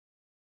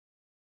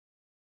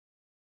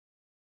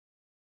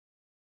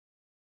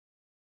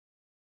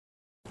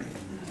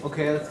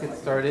Okay, let's get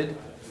started.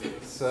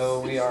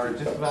 So we are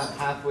just about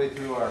halfway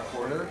through our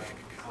quarter,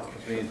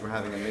 which means we're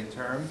having a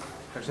midterm.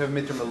 Actually, have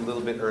a midterm a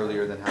little bit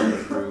earlier than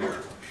halfway through,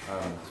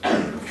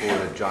 before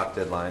the JOT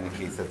deadline, in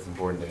case that's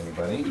important to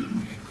anybody.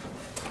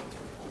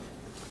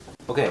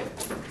 Okay,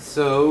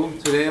 so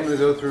today I'm going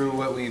to go through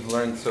what we've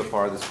learned so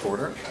far this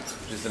quarter,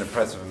 which is an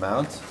impressive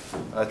amount.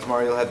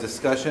 Tomorrow you'll have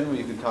discussion where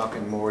you can talk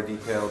in more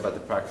detail about the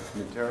practice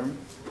midterm.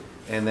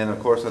 And then, of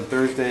course, on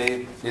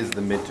Thursday is the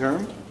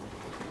midterm.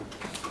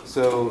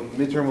 So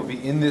midterm will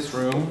be in this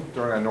room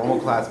during our normal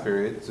class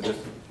period, so just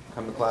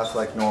come to class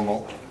like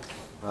normal.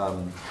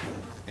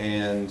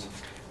 And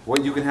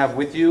what you can have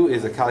with you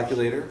is a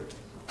calculator,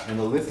 and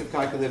the list of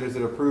calculators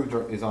that are approved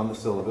is on the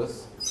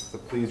syllabus, so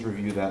please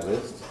review that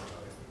list.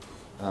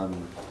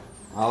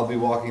 I'll be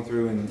walking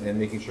through and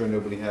making sure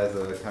nobody has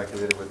a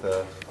calculator with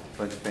a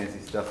bunch of fancy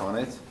stuff on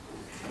it.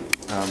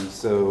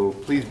 So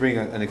please bring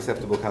an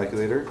acceptable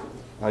calculator.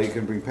 You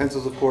can bring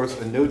pencils, of course,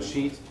 a note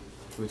sheet,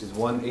 which is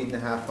one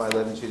 8.5 by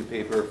 11 sheet of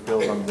paper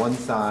filled on one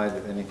side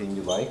with anything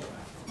you like.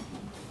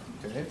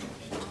 Okay.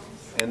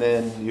 And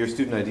then your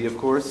student ID, of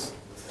course.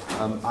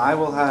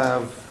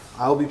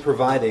 I'll be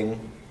providing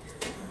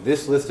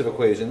this list of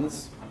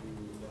equations.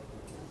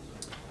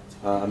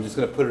 I'm just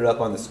going to put it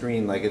up on the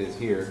screen like it is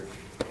here.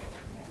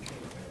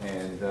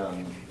 And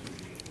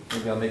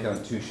maybe I'll make it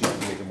on 2 sheets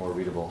to make it more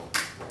readable.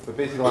 But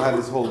basically I'll have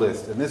this whole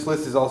list. And this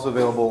list is also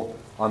available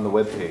on the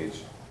web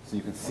page. So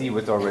you can see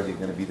what's already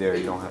going to be there.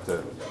 You don't have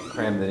to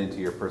cram that into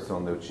your personal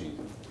note sheet.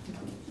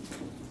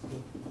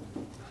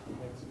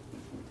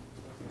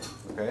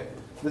 Okay?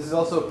 This is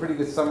also a pretty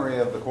good summary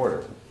of the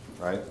quarter,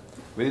 right?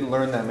 We didn't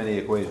learn that many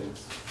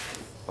equations.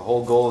 The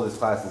whole goal of this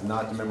class is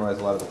not to memorize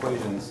a lot of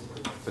equations,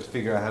 but to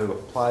figure out how to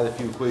apply the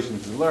few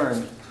equations we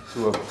learned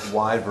to a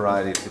wide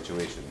variety of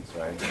situations,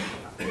 right?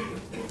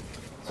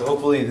 So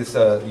hopefully this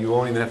you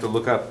won't even have to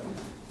look up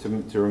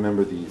to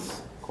remember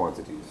these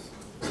quantities.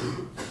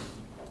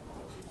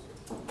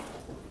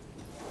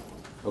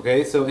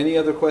 Okay, so any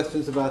other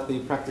questions about the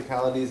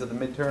practicalities of the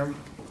midterm?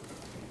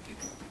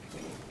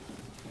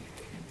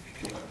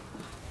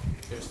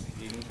 There's the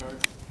seating chart.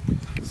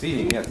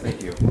 Seating, yes,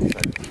 thank you.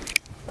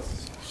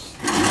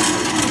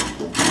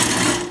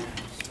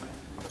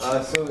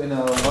 So in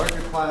a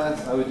larger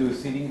class, I would do a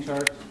seating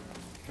chart,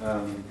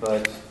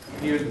 but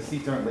here the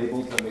seats aren't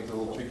labeled, so it makes it a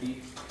little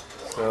tricky.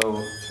 So,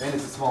 and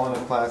it's a small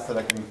enough class that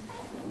I can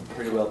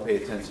pretty well pay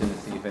attention to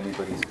see if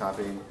anybody's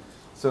copying.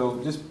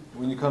 So just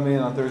when you come in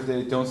on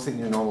Thursday, don't sit in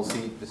your normal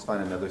seat, just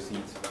find another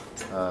seat,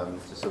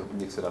 just so we can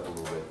mix it up a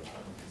little bit,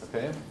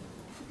 okay?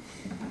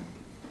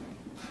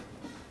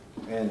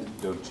 And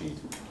don't cheat.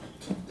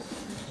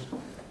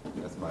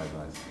 That's my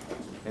advice.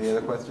 Any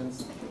other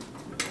questions?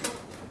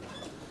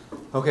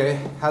 Okay,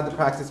 how'd the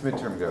practice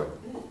midterm go?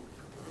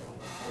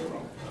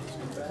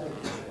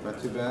 Not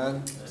too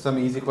bad? Some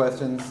easy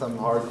questions, some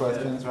hard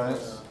questions, right?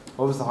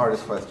 What was the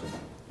hardest question?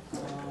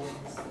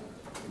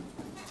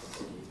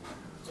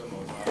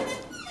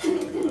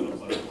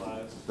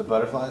 The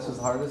butterflies was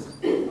the hardest?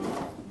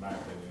 My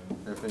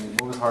opinion.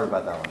 What was hard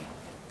about that one?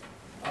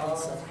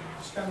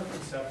 Just kind of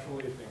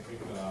conceptually thinking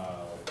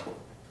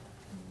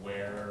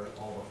where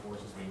all the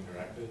force is being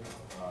directed.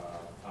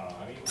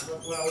 I mean,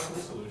 when I looked at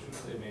the solutions,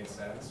 it made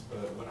sense,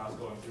 but when I was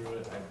going through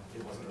it,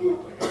 it wasn't really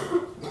like.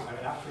 I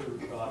mean, after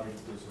elaborating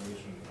through the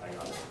solution, I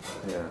got it.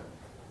 But yeah.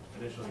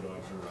 Initially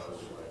going through, I was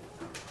just like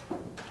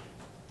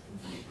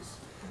confused.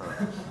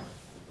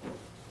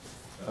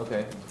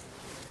 Okay.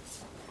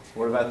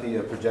 What about the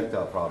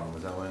projectile problem?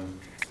 Was that one?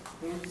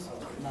 It was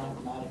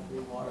mathematically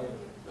water.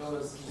 It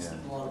was just a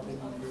lot of big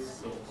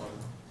numbers.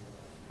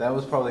 That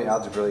was probably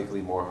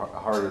algebraically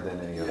harder than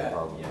any other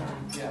problem.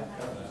 Yeah.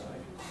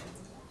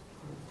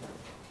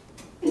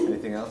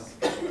 Anything else?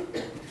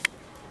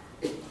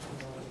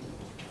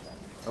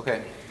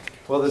 Okay.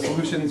 Well, the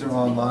solutions are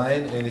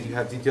online, and if you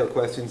have detailed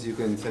questions, you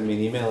can send me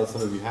an email, as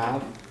some of you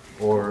have,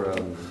 or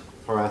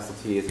harass the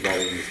TAs about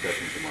it in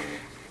discussion tomorrow.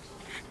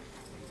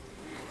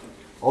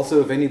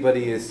 Also, if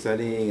anybody is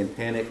studying and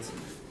panicked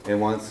and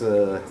wants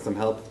some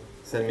help,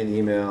 send me an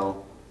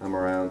email. I'm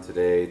around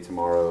today,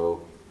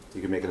 tomorrow.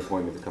 You can make an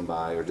appointment to come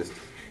by, or just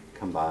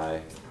come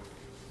by.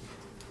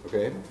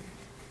 Okay?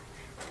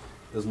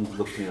 Doesn't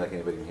look to me like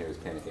anybody in here is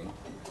panicking.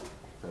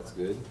 That's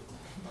good.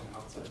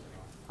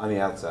 On the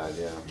outside,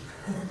 yeah.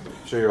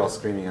 I'm sure you're all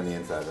screaming on the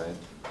inside, right?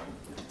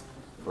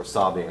 Or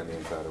sobbing on the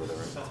inside, or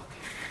whatever.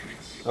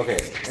 Okay,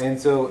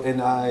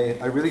 and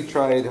I really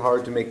tried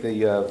hard to make the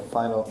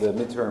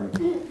midterm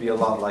be a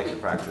lot like the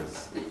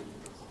practice.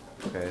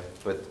 Okay,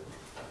 but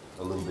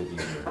a little bit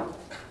easier.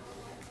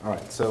 All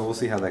right, so we'll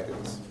see how that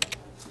goes.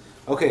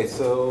 Okay,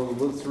 so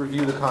let's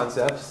review the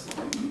concepts.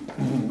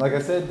 Like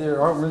I said,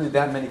 there aren't really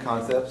that many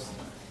concepts,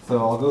 so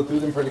I'll go through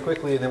them pretty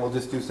quickly, and then we'll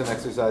just do some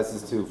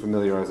exercises to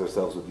familiarize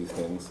ourselves with these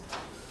things.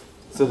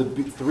 So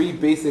the three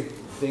basic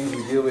things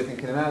we deal with in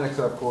kinematics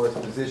are, of course,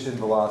 position,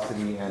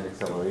 velocity, and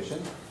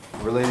acceleration,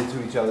 related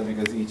to each other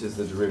because each is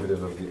the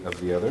derivative of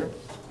the other,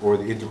 or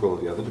the integral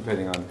of the other,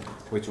 depending on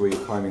which way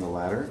you're climbing the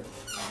ladder.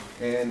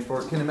 And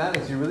for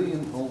kinematics, you really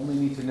only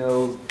need to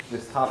know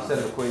this top set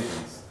of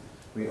equations.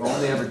 We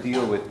only ever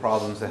deal with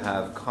problems that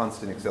have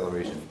constant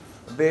acceleration.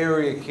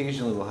 Very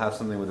occasionally we'll have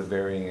something with a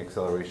varying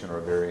acceleration or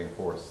a varying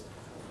force,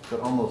 but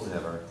almost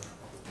never.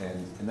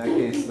 And in that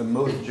case, the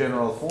most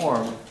general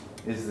form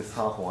is this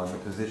top one, the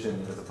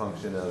position as a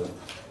function of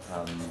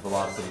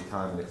velocity,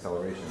 time, and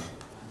acceleration.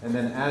 And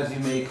then as you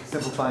make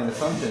simplifying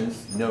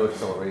assumptions, no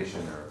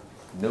acceleration or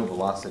no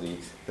velocity,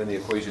 then the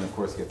equation, of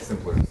course, gets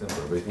simpler and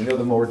simpler. But if you know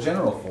the more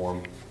general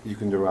form, you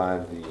can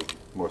derive the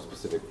more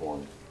specific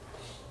form.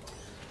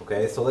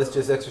 Okay, so let's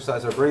just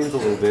exercise our brains a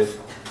little bit.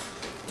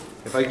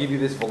 If I give you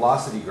this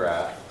velocity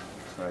graph,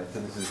 right, so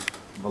this is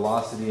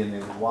velocity in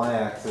the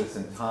y-axis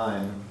and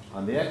time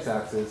on the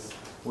x-axis,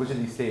 which of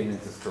these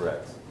statements is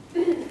correct?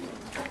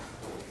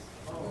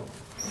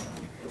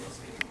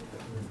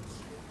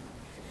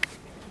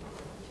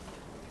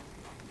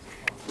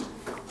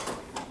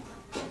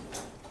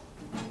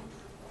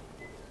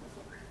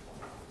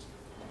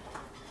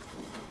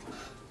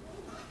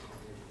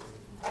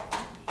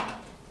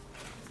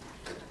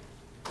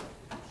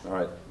 All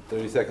right,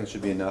 30 seconds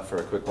should be enough for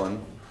a quick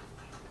one.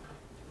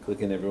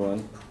 Click in,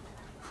 everyone.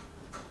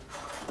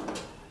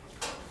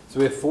 So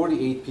we have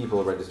 48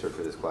 people registered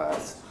for this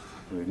class.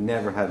 And we've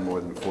never had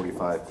more than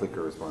 45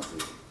 clicker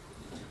responses.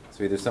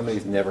 So either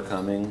somebody's never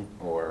coming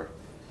or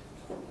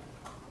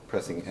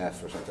pressing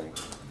F or something.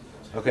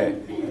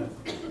 Okay.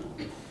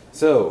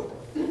 So,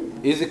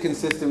 is it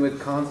consistent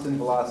with constant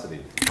velocity?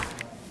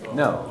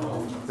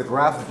 No. The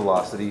graph of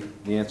velocity,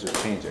 the answer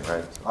is changing,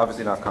 right?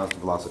 Obviously not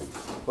constant velocity.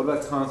 What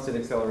about constant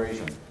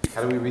acceleration?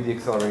 How do we read the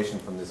acceleration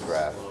from this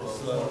graph?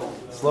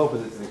 Slope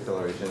is the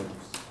acceleration.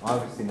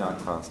 Obviously not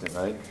constant,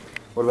 right?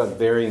 What about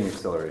varying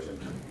acceleration?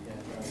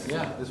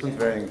 Yeah, this one's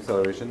varying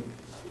acceleration.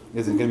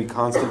 Is it going to be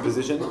constant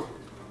position?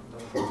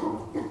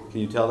 Can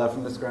you tell that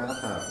from this graph?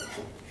 How?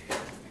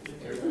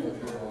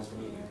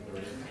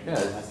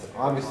 Yeah,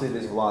 obviously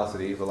there's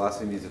velocity.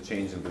 Velocity means a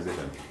change in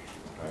position,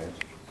 right?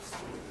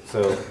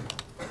 So,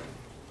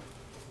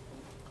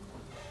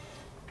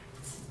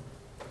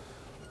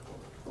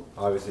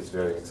 obviously it's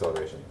varying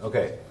acceleration.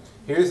 Okay,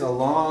 here's a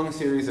long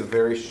series of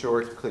very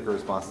short clicker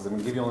responses. I'm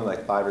going to give you only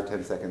like 5 or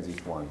 10 seconds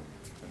each one.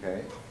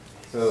 Okay,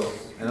 so,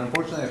 and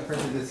unfortunately I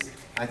printed this,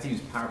 I had to use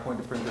PowerPoint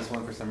to print this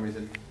one for some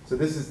reason. So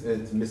this is,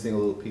 it's missing a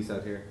little piece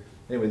out here.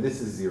 Anyway,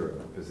 this is 0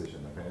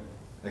 position, okay?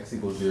 X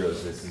equals 0,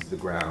 so this is the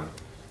ground.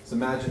 So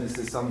imagine this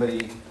is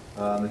somebody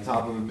on the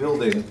top of a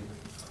building,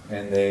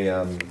 and they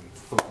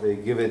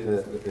give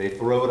it, they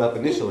throw it up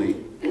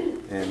initially,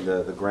 and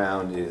the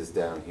ground is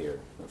down here,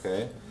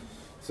 okay?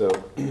 So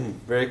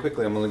very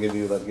quickly, I'm going to give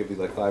you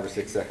like 5 or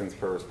 6 seconds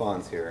per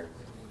response here.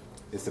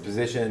 Is the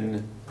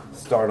position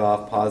start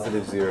off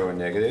positive, 0, and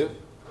negative?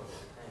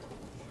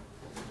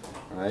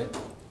 Right?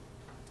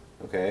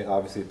 Okay,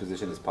 obviously the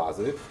position is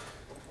positive.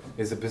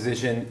 Is the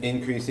position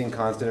increasing,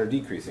 constant, or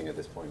decreasing at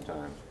this point in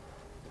time?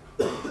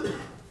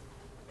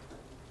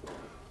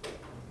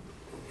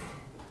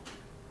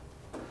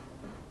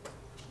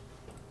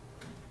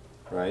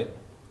 Right?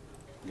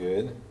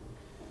 Good.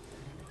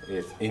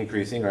 It's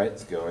increasing, right?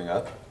 It's going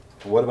up.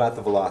 What about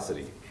the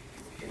velocity?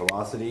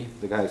 Velocity,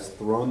 the guy who's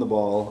thrown the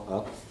ball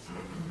up.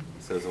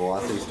 So does the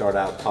velocity start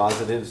out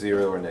positive,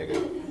 0, or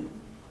negative?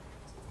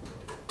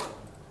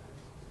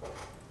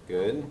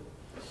 Good.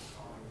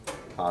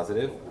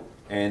 Positive.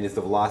 And is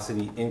the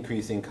velocity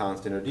increasing,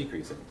 constant, or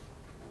decreasing?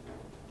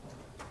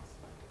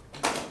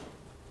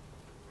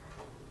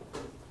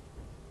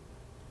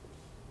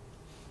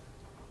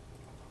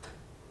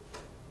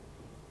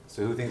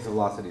 So who thinks the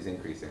velocity is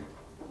increasing?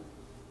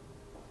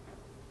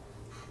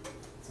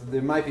 So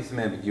there might be some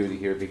ambiguity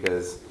here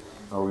because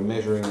are we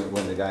measuring it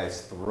when the guy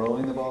is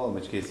throwing the ball, in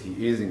which case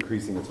he is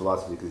increasing its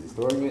velocity because he's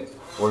throwing it,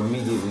 or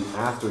immediately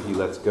after he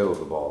lets go of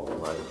the ball,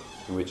 right?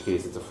 In which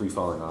case it's a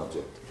free-falling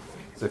object.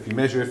 So if you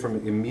measure it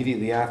from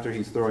immediately after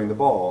he's throwing the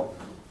ball,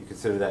 you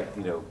consider that,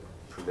 you know,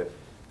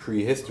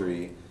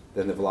 prehistory,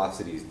 then the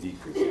velocity is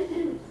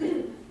decreasing.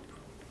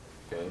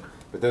 Okay?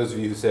 But those of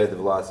you who said the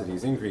velocity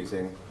is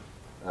increasing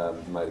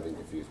might have been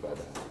confused by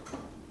that.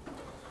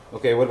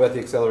 Okay, what about the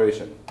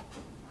acceleration?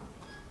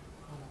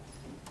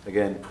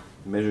 Again,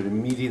 measured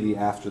immediately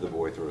after the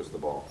boy throws the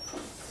ball.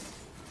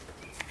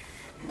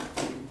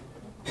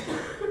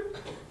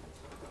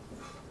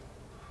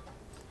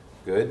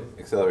 Good.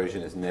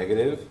 Acceleration is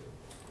negative.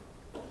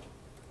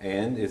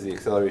 And is the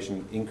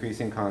acceleration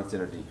increasing,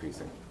 constant, or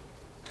decreasing?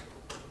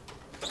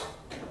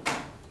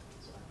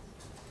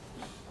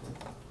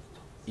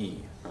 E.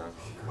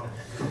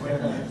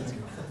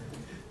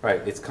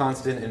 Right, it's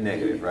constant and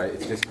negative, right?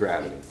 It's just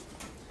gravity.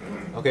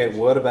 Okay,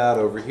 what about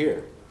over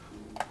here?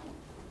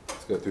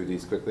 Let's go through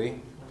these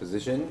quickly.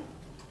 Position,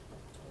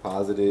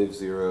 positive,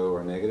 0,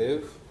 or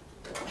negative.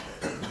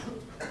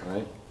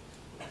 Right?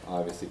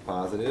 Obviously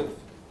positive.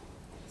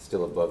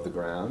 Still above the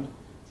ground.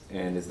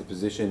 And is the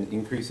position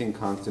increasing,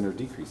 constant, or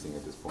decreasing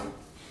at this point?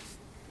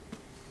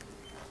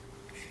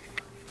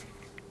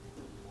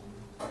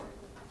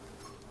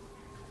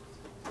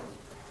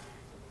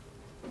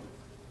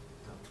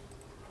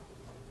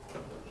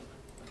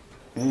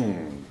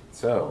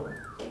 So,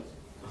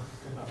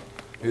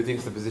 who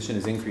thinks the position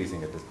is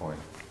increasing at this point?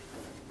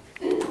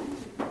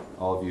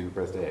 All of you who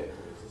pressed A.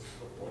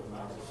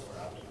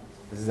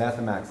 This is at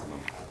the maximum.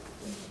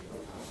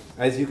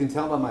 As you can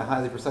tell by my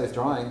highly precise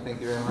drawing,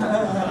 thank you very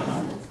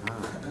much.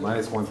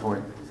 Minus 1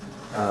 point.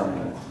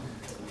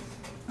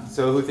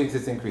 So who thinks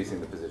it's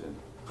increasing the position?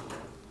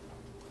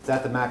 It's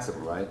at the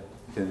maximum, right?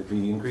 Can it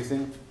be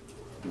increasing?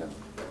 No.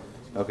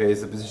 Okay,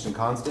 is the position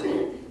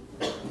constant?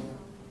 Yes?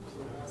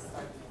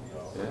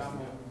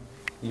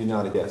 You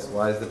nodded yes.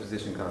 Why is the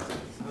position constant?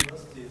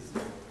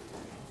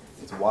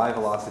 It's y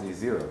velocity is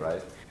 0,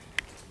 right?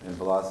 And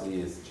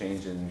velocity is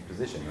change in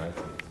position, right?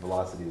 So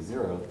velocity is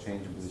 0,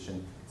 change in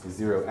position is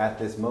 0 at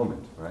this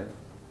moment, right?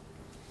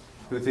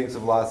 Who thinks the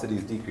velocity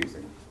is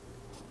decreasing?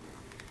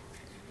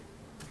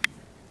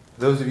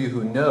 Those of you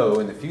who know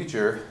in the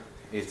future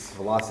its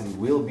velocity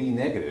will be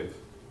negative,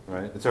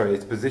 right? Sorry,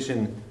 its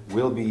position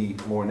will be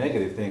more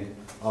negative, think,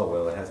 oh,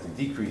 well, it has to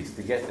decrease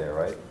to get there,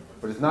 right?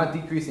 But it's not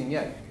decreasing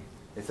yet.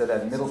 It's at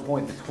that middle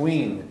point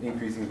between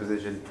increasing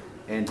position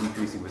and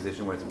decreasing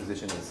position where its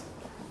position is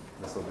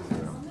the slope is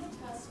 0. Some of the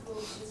tests will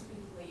just be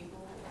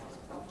labeled as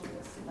probably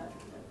so that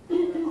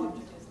the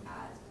object is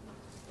at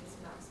its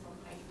maximum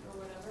height or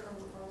whatever, or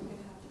we're going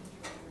to have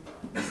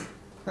to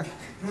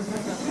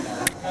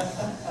interpret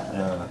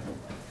it.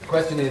 The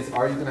question is,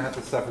 are you going to have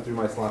to suffer through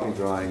my sloppy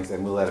drawings,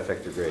 and will that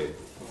affect your grade?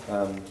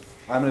 I'm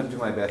going to do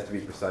my best to be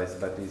precise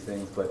about these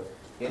things, but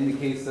in the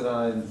case that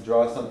I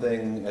draw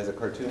something as a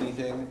cartoony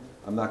thing,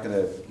 I'm not going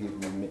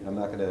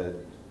to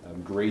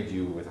grade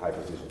you with high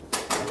precision.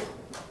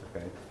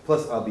 Okay.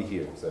 Plus, I'll be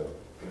here, so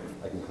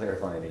I can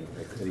clarify any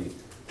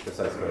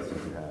precise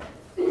questions you have.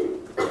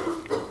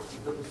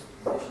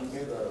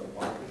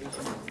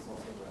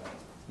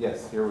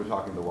 Yes, here we're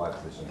talking the y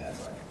position.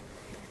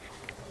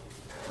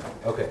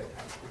 Okay.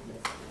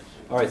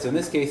 All right, so in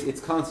this case, it's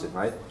constant,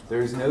 right?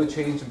 There is no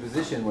change in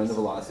position when the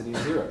velocity is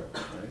 0.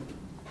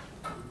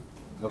 Right?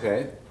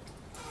 Okay.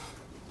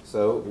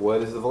 So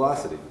what is the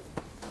velocity?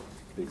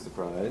 Big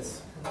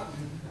surprise.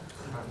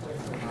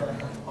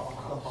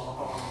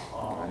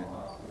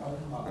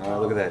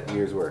 Look at that,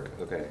 years work.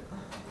 Okay.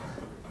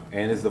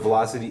 And is the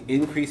velocity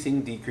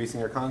increasing,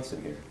 decreasing, or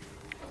constant here?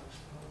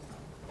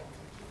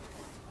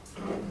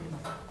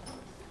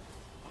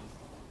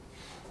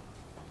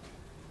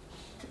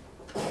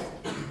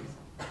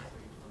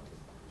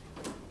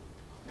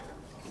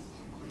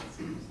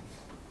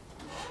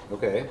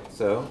 Okay,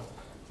 so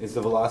is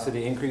the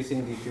velocity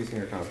increasing, decreasing,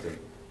 or constant?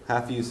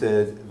 Half of you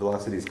said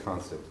velocity is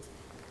constant.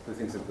 Who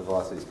thinks that the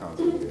velocity is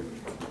constant here?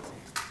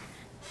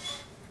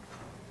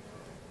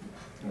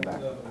 In the back.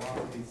 The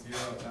velocity is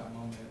 0 at that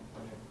moment,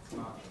 but it's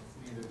not.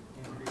 It's neither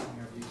increasing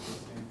or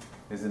decreasing.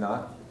 Is it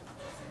not?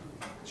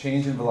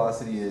 Change in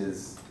velocity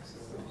is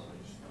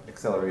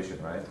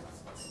acceleration, right?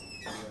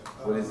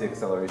 What is the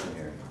acceleration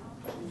here?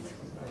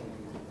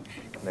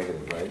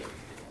 Negative, right?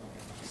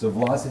 So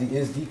velocity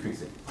is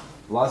decreasing.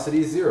 Velocity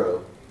is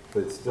 0,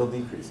 but it's still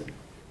decreasing.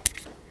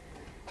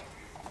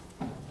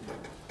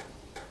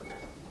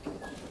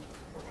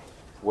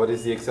 What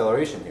is the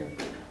acceleration here?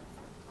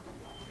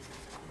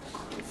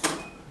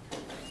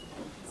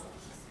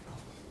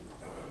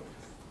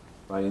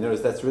 Well, you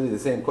notice that's really the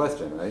same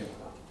question, right?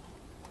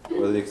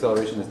 Whether the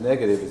acceleration is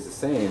negative is the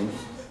same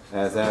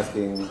as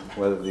asking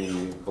whether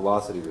the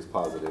velocity was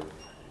positive,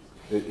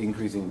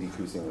 increasing,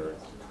 decreasing,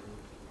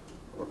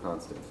 or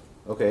constant.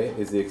 Okay,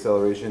 is the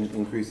acceleration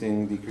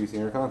increasing,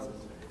 decreasing, or constant?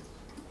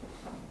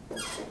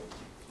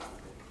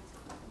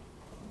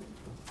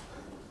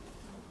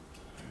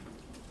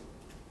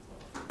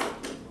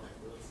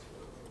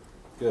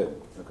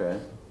 Good, okay.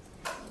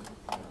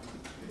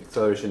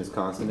 Acceleration is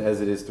constant,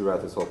 as it is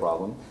throughout this whole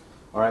problem.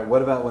 All right,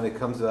 what about when it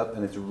comes up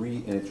and it's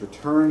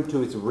returned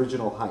to its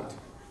original height?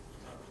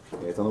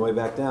 Okay, it's on the way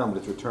back down, but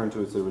it's returned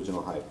to its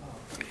original height.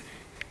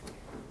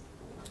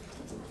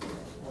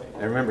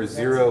 And remember,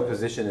 0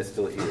 position is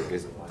still here,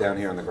 is down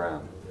here on the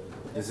ground.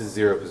 This is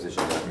 0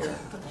 position down here.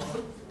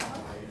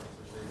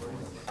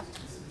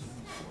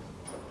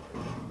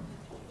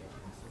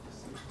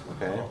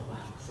 Okay?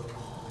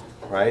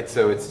 Right,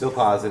 so it's still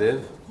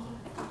positive.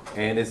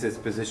 And is its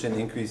position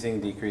increasing,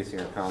 decreasing,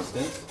 or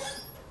constant?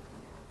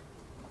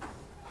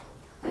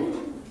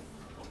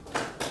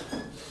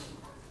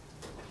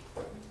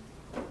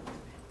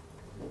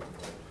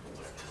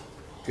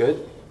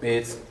 Good.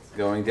 It's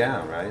going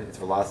down, right? Its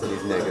velocity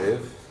is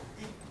negative.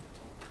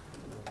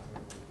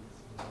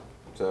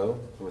 So,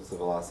 what's the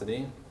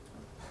velocity?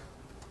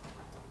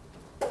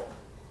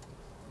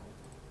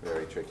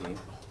 Very tricky.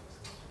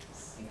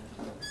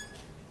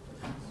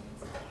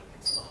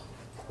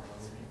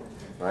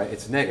 Right?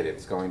 It's negative,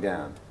 it's going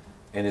down.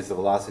 And is the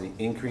velocity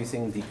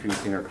increasing,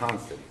 decreasing, or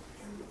constant?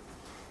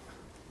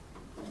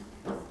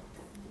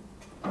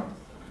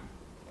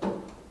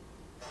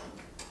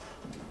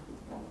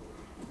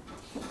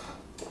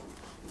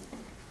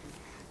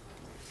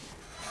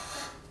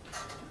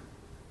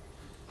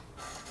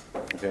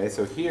 Okay,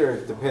 so here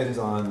it depends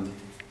on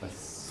a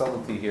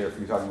subtlety here if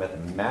you're talking about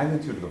the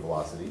magnitude of the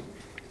velocity,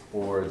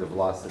 or the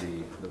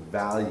velocity, the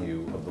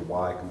value of the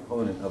y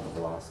component of the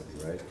velocity,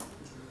 right?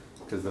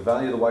 Because the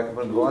value of the y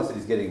component of the velocity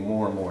is getting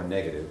more and more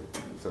negative.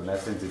 So in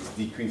that sense, it's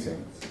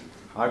decreasing.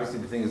 Obviously,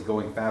 the thing is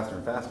going faster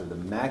and faster. The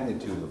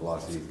magnitude of the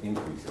velocity is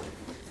increasing.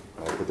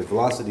 Right? But the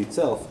velocity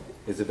itself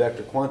is a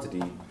vector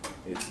quantity.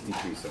 It's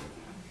decreasing.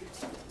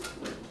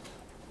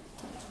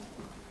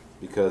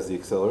 Because the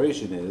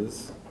acceleration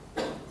is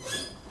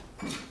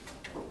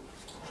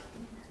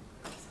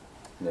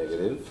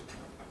negative,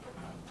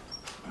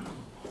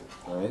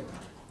 right?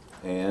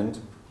 And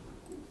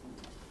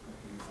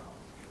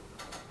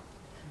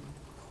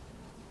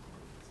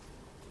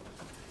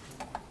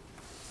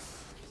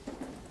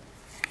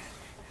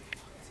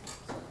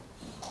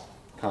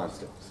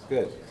constants.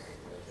 Good.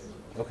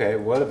 Okay,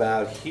 what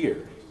about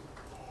here?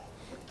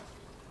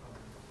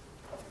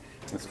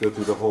 Let's go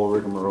through the whole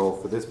rigmarole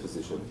for this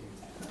position.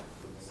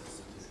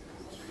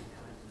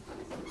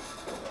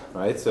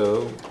 Right,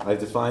 so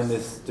I've defined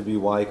this to be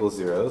y equals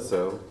 0,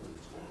 so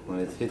when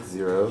it hits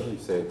 0, you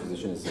say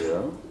position is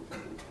 0.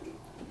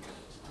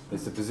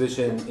 Is the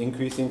position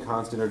increasing,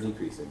 constant, or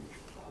decreasing?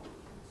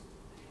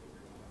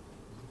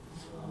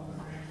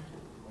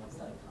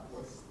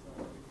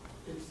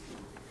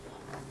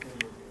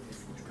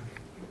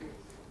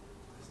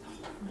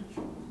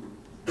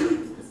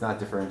 It's not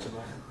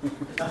differentiable.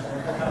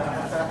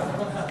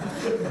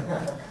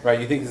 Right,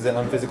 you think this is an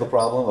unphysical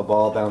problem, a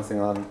ball bouncing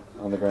on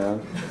the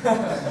ground?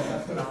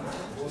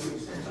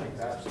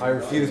 I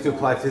refuse to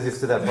apply physics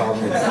to that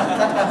problem.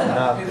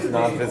 It's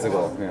not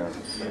physical. Yeah.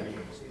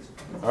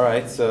 All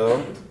right,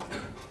 so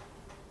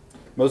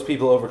most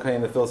people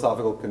overcame the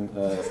philosophical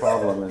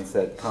problem and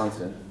said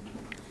constant.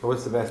 But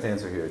what's the best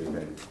answer here, do you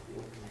think?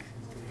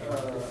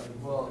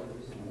 Well,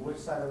 which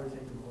side are we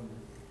taking?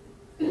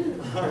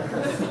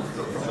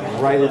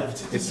 Right,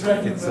 it's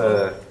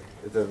a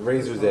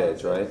razor's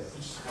edge, right?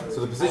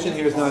 So the position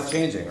here is not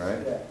changing, right?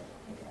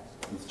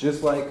 It's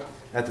just like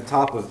at the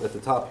top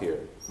here.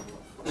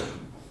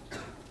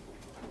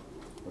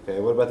 Okay,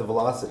 what about the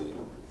velocity?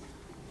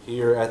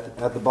 Here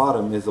at the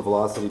bottom, is the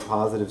velocity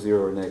positive,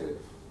 0, or negative?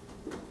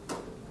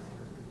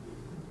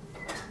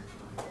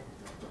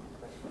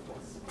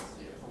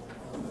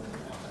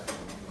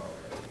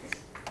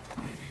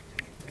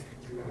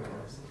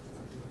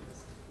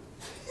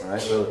 All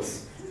right, so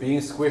it's being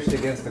squished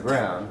against the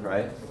ground,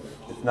 right?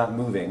 It's not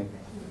moving.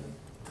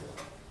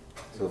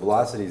 So the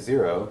velocity is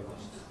 0.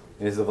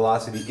 Is the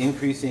velocity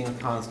increasing,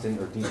 constant,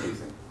 or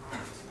decreasing?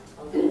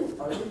 Are there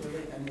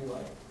really any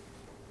like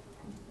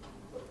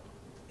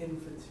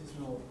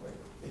infinitesimal like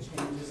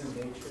changes in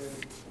nature,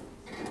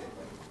 like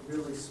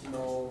really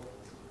small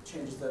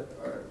changes that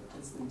are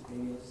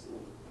instantaneous?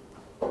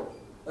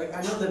 Like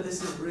I know that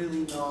this is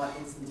really not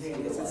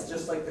instantaneous. It's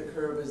just like the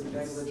curve is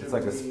negligibly. It's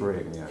like a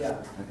spring, yeah.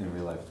 Yeah. In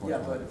real life, it's Yeah,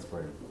 like a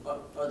spring.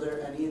 Are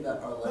there any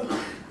that are like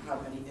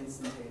have any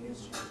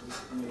instantaneous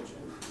changes in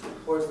nature,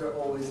 or is there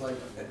always like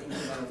an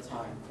increment of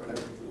time for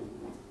everything?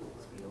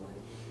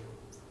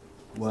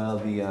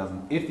 Well,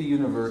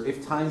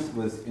 if time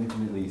was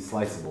infinitely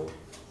sliceable,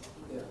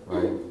 Yeah.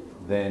 right,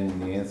 then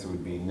the answer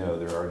would be no.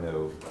 There are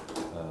no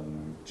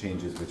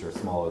changes which are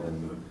smaller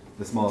than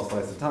the smallest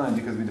slice of time,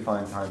 because we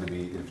define time to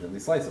be infinitely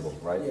sliceable,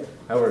 right? Yeah.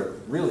 However,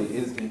 really,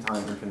 is in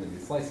time infinitely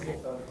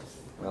sliceable?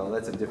 Well,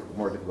 that's a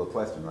more difficult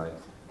question, right?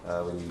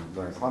 When you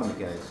learn quantum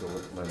mechanics, you'll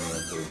learn the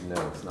answer is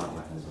no, it's not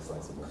infinitely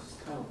sliceable.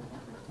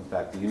 In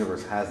fact, the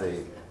universe has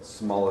a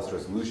smallest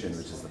resolution,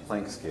 which is the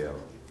Planck scale.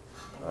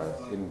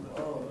 In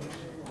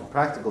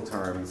practical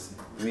terms,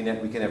 we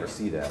can never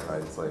see that,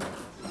 right? It's like,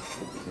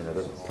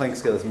 the Planck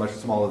scale is much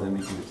smaller than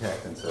we can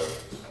detect, and so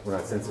we're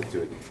not sensitive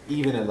to it.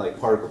 Even at like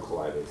particle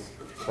colliders,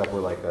 in fact,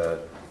 we're like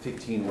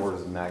 15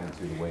 orders of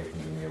magnitude away from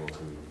being able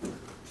to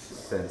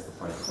sense the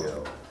Planck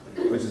scale,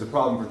 which is a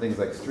problem for things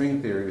like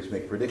string theory, which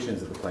make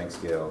predictions at the Planck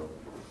scale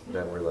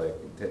that we're like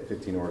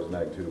 15 orders of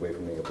magnitude away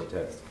from being able to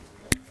test.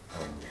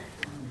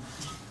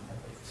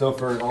 So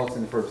for all intents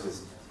and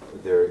purposes,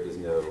 there is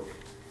no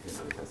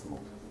infinitesimal.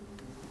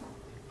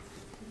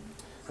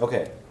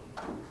 Okay.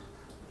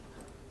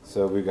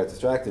 So we got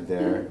distracted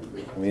there,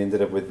 and we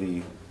ended up with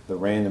the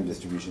random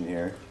distribution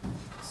here.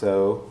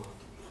 So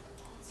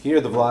here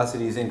the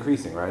velocity is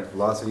increasing, right?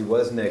 Velocity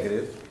was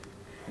negative,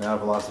 now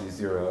velocity is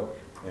 0,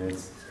 and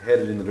it's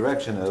headed in the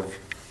direction of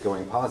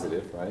going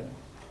positive, right?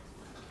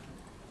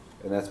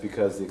 And that's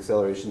because the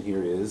acceleration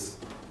here is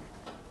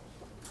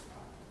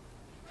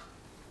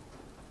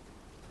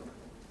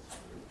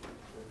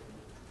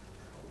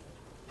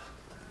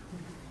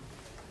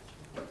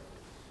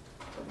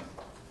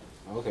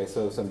okay,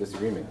 so some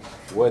disagreement.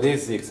 What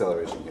is the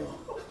acceleration here?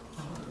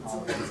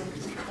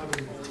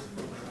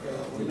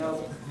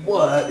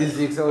 What is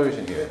the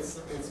acceleration here? It's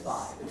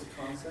 5. It's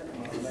constant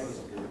and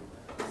negative.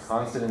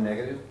 Constant and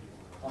negative?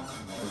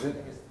 Is it?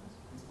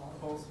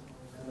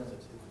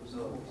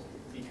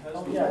 Because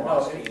Oh, the yeah, no,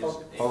 velocity it- is,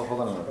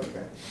 Hold on a minute.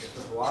 Okay. if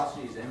the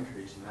velocity is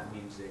increasing, that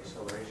means the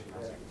acceleration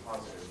has to be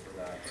positive for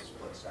that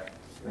split second.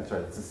 That's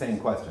right. It's the same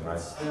question,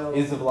 right?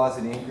 Is the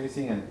velocity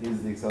increasing and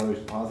is the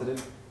acceleration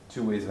positive?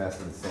 Two ways of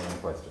asking the same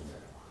question.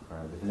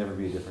 Right? There can never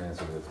be a different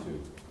answer to those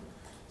two.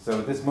 So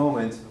at this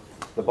moment,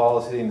 the ball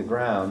is hitting the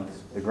ground.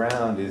 The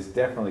ground is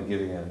definitely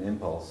giving it an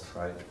impulse,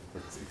 right?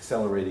 It's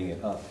accelerating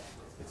it up.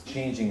 It's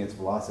changing its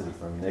velocity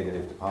from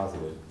negative to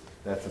positive.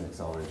 That's an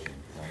acceleration,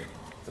 right?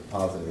 It's a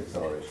positive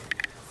acceleration.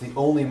 It's the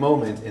only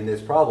moment in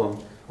this problem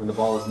when the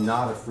ball is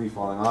not a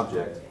free-falling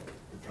object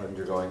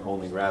undergoing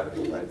only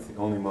gravity, right? It's the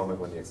only moment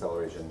when the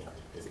acceleration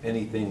is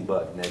anything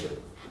but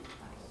negative.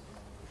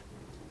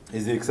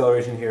 Is the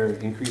acceleration here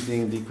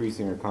increasing,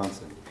 decreasing, or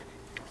constant?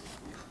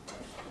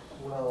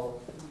 Well.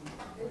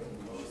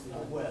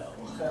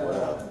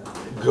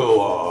 Go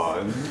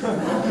on.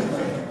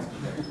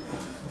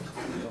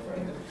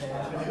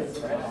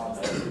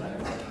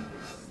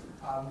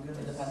 I'm going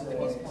to depend on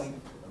this point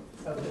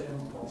of the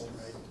impulse.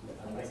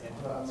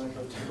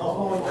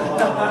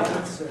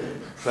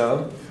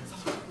 So?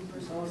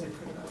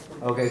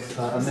 Okay,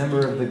 so a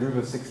member of the group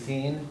of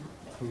 16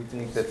 who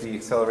think that the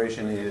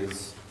acceleration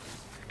is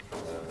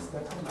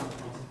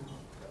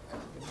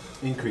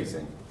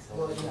increasing.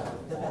 Well, yeah,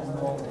 depends on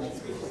the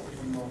moment.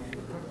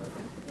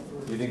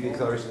 Do you think the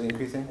acceleration is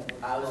increasing?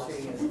 I was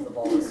treating it as if the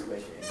ball was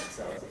squishing,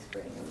 so it's a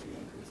spring, it would be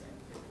increasing.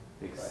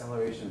 The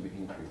acceleration would be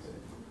increasing.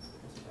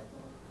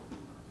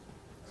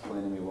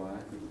 Explain to me why.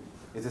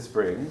 It's a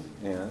spring,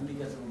 and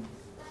Because of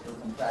the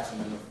compression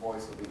and the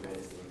force would be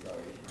greatest, the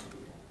acceleration would be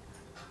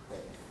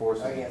greater. force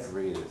Oh, is yes. the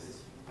greatest.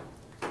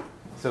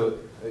 So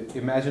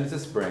imagine it's a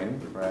spring,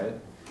 right?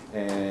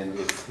 And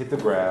it's hit the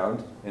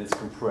ground, and it's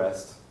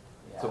compressed.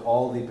 Yeah. So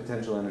all the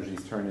potential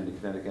energies turn into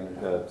kinetic energy,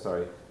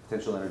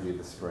 potential energy of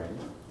the spring,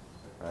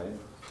 right?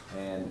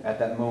 And at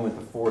that moment,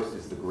 the force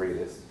is the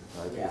greatest,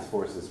 right? Yeah. Because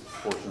force is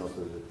proportional to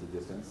the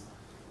distance.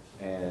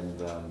 And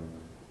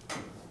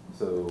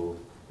so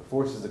the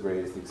force is the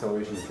greatest, the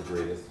acceleration is the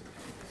greatest.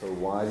 So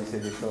why do you say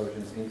the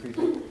acceleration is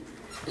increasing?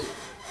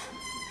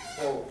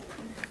 Well,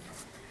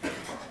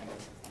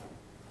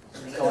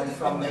 going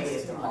from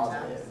negative to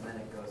positive, and then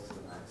it goes to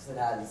the max. It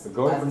has. So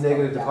going as from it's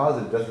negative to down.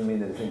 positive doesn't mean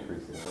that it's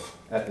increasing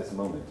at this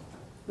moment.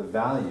 The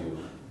value,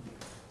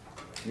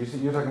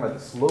 you're talking about the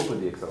slope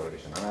of the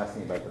acceleration. I'm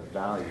asking about the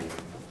value.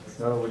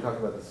 No, we're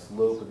talking about the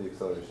slope of the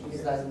acceleration. Because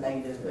it has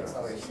negative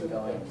acceleration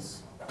going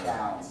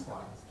down,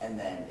 and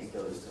then it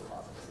goes to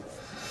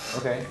positive.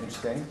 Okay,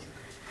 interesting.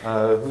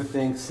 Who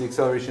thinks the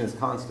acceleration is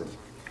constant?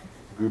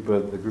 The group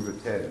of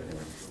 10 here.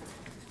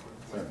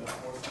 When the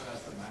force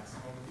that's the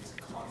maximum is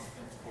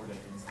constant for the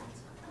instant.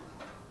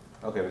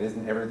 Okay, but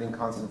isn't everything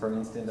constant for an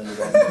instant under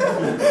that?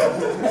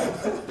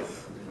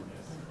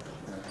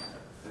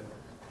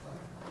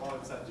 Well,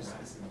 it's at just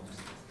maximum.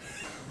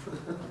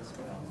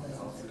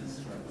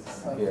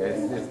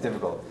 Yeah, it's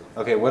difficult.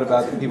 Okay, what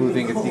about the people who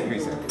think it's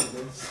decreasing?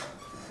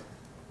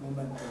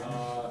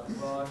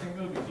 Well, I think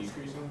it would be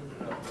decreasing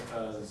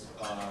because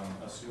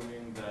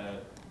assuming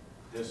that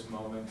this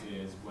moment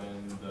is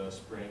when the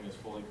spring is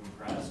fully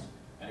compressed,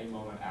 any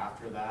moment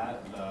after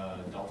that, the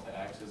delta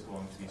x is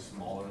going to be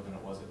smaller than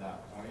it was at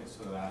that point,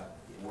 so that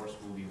force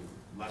will be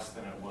less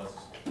than it was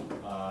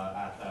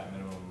at that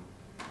minimum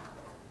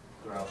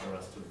throughout the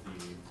rest of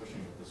the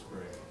pushing of the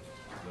spring.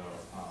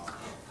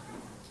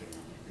 So,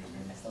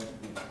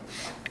 decreasing.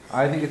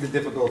 I think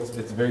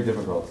it's very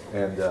difficult,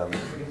 and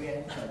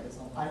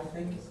I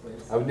think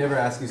I would never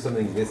ask you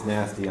something this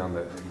nasty on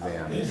the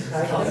exam.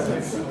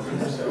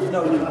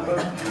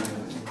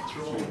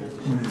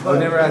 I would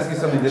never ask you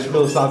something this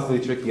philosophically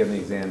tricky on the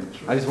exam.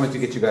 I just want to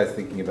get you guys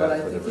thinking about But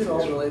it I for the think it all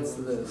revision. relates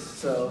to this,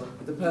 so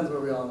it depends where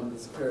we are on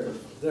this curve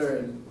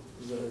during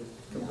the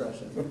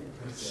compression.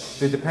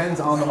 So it depends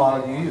on the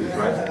model you use,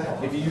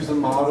 right? If you use a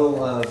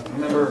model of,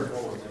 remember,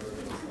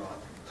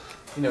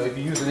 if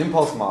you use an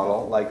impulse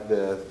model, like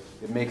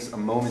it makes a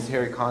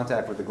momentary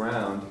contact with the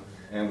ground,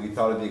 and we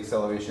thought of the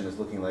acceleration as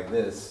looking like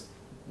this,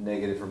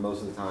 negative for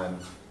most of the time,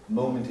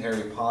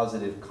 momentary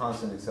positive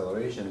constant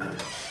acceleration,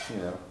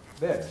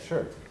 there,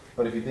 sure.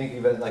 But if you're thinking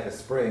of it like a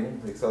spring,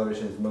 the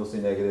acceleration is mostly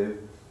negative,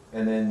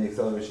 and then the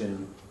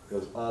acceleration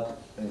goes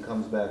up and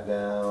comes back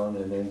down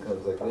and then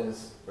comes like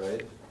this,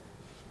 right?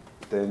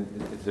 Then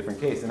it's a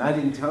different case. And I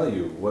didn't tell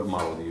you what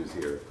model to use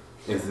here.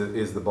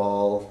 Is the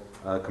ball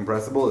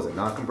compressible? Is it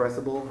not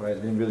compressible? Right? I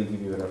didn't really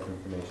give you enough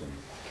information.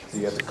 So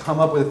you have to come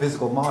up with a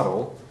physical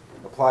model,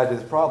 apply it to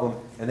this problem,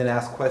 and then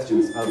ask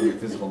questions of your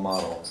physical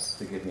model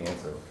to get the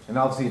answer. And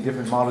obviously, a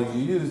different model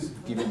you use,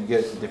 you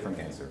get a different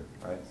answer,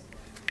 right?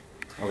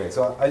 Okay,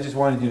 so I just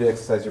wanted you to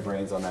exercise your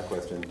brains on that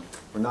question.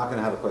 We're not going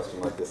to have a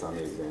question like this on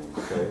the exam,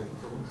 okay?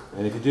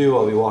 And if you do,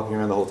 I'll be walking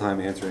around the whole time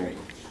answering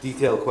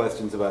detailed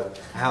questions about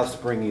how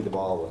springy the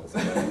ball was.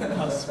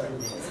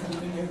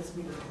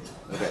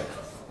 Okay.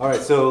 All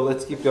right, so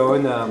let's keep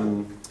going.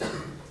 An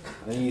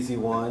easy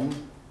one,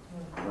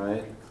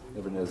 right?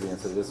 Everyone knows the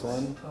answer to this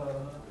one.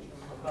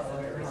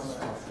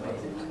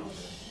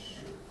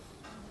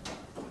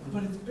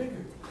 But it's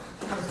bigger.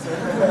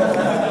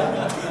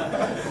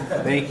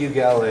 Thank you,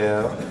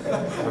 Galileo.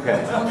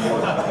 Okay.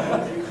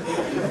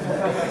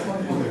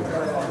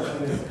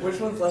 Which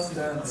one's less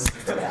dense?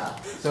 Yeah.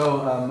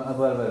 So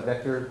about a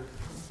vector.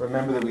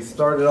 Remember that we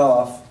started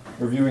off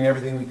reviewing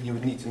everything you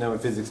would need to know in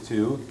physics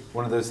 2.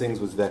 One of those things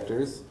was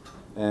vectors.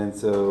 And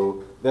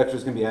so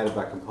vectors can be added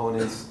by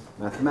components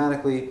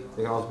mathematically.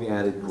 They can also be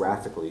added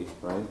graphically,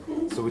 right?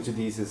 So which of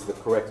these is the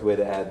correct way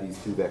to add these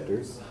two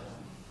vectors?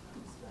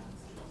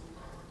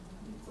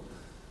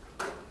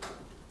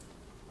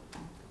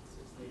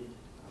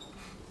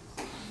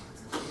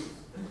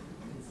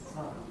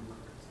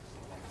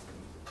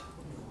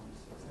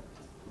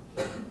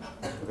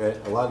 Okay,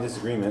 a lot of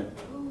disagreement.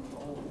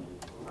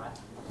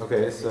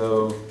 Okay,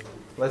 so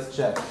let's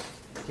check.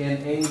 Can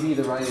A be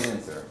the right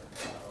answer?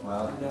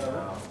 Well,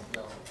 No.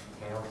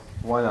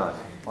 why not?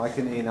 Why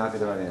can A not be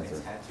the right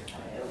answer?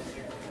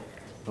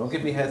 Don't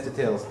give me heads to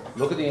tails.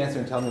 Look at the answer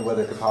and tell me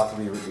whether it could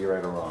possibly be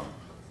right or wrong.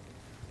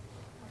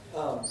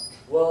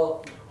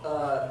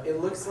 It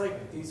looks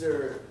like these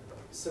are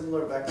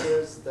similar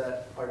vectors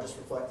that are just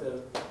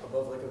reflected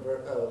above like a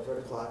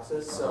vertical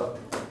axis. So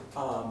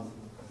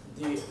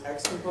the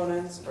x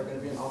components are going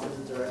to be in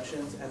opposite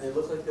directions, and they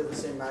look like they're the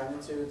same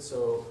magnitude.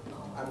 So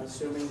I'm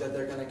assuming that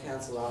they're going to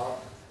cancel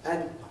out.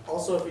 And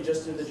also, if you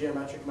just do the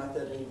geometric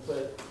method and you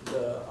put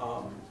the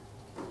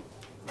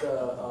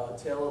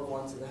tail of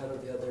one to the head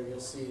of the other, you'll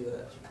see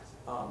that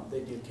they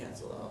do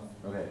cancel out.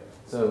 Okay,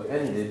 so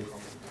edited,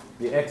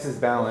 the x is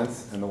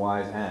balance and the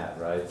y is add,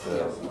 right?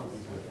 So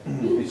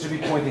it should be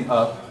pointing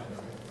up,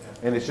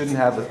 and it shouldn't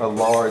have a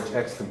large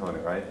x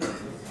component, right?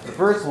 The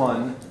first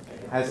one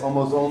has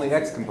almost only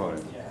x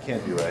component.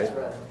 Can't be right.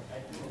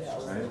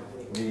 Right?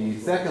 The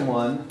second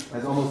one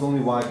has almost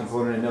only y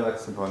component and no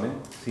x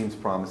component. Seems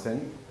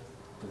promising.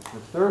 The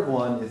third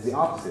one is the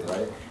opposite,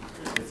 right?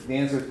 The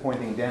answer is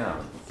pointing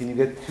down. Can you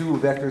get two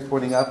vectors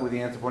pointing up with the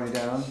answer pointing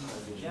down?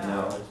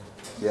 No.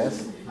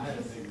 Yes?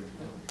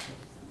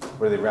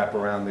 Where they wrap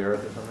around the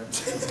earth or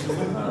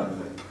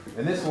something?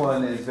 And this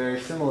one is very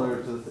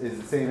similar to, is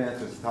the same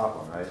answer as the top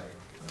one, right?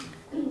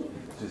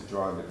 It's just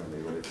drawn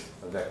differently, but it's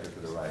a vector to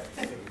the right.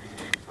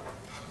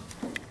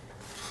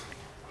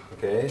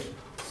 Okay,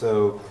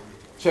 so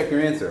check your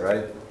answer,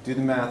 right? Do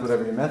the math,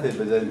 whatever your method,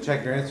 but then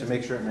check your answer,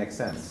 make sure it makes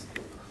sense.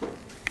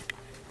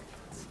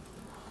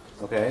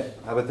 Okay,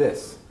 how about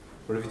this?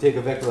 What if you take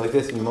a vector like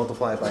this and you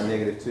multiply it by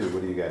 -2?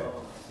 What do you get?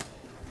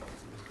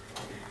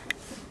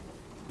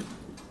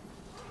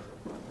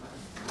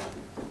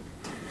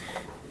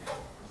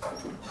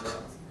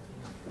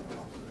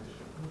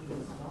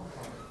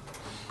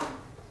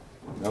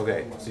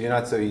 Okay, so you're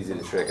not so easy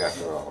to trick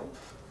after all.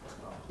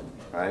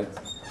 Right?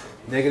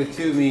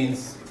 -2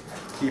 means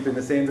keep in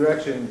the same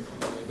direction,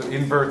 but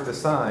invert the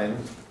sign,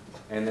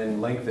 and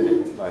then lengthen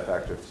it by a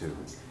factor of 2.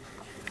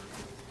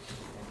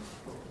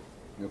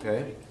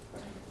 Okay?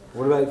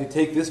 What about if you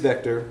take this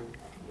vector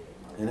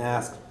and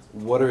ask,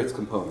 what are its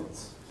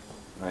components?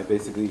 Right?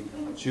 Basically,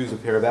 choose a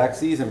pair of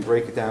axes and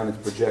break it down into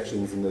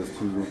projections in those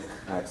two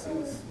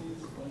axes.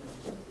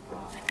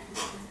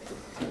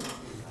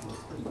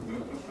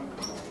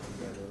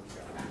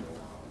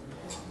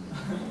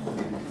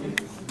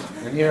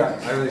 And here,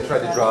 I really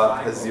tried to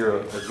draw a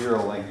zero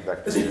length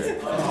vector here.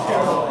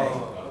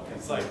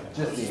 It's like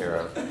Just the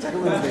arrow.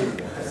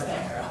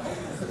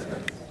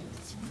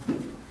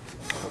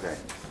 Okay.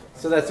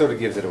 So that sort of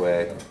gives it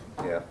away.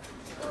 Yeah.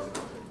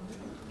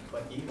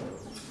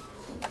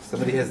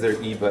 Somebody has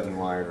their E button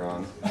wired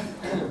wrong.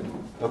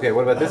 Okay,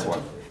 what about this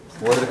one?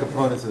 What are the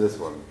components of this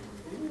one?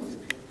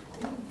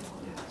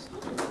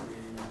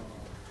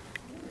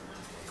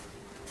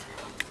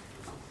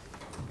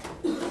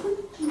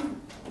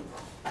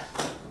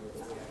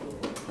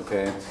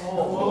 Okay.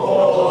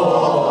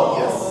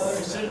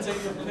 you should have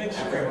taken a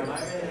picture.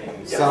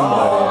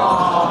 Somebody.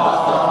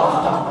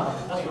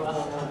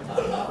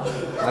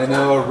 I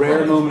know, a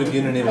rare moment of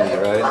unanimity,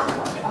 right?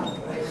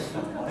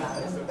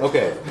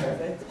 Okay.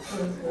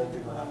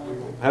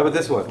 How about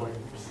this one?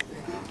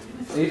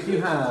 If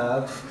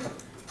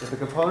the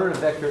component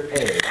of vector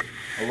A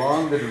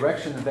along the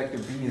direction of vector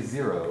B is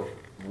 0,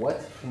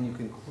 what can you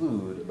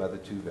conclude about the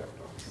two vectors?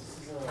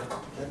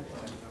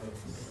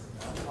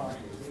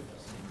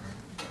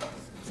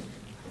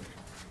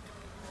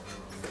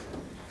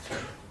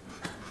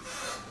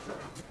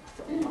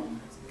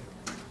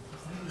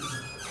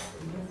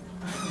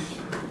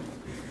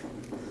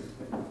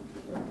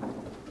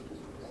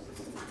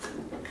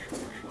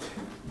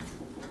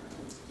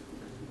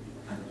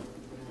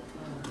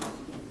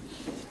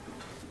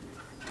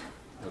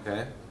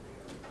 Okay.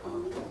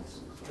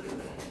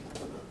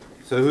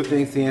 So who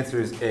thinks the answer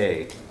is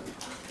A?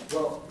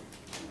 Well,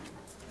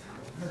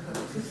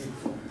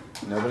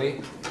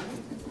 Nobody?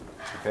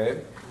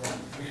 Okay.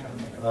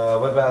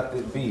 What about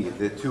the B?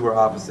 The two are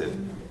opposite.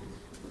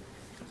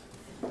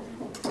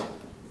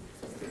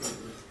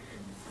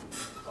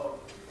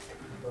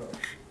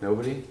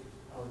 Nobody?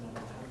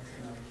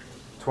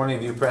 20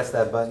 of you press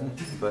that button,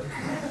 but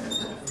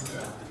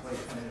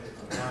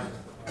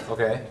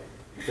okay.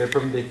 They're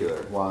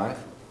perpendicular. Why?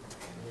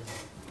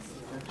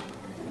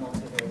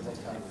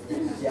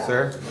 yeah.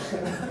 Sir?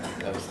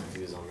 I was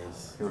confused on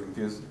this. You were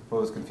confused?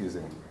 What was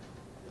confusing?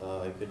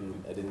 I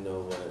didn't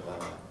know what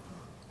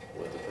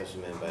the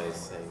question meant by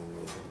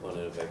saying the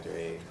component of vector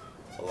A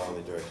along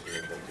the direction of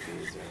vector B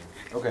is 0.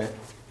 Okay.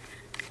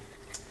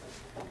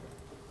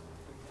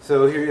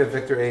 So here you have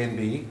vector A and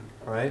B,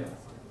 right?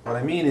 What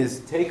I mean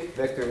is take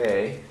vector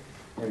A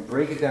and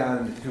break it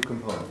down into two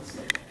components.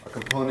 A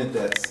component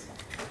that's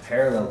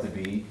parallel to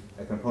B,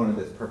 a component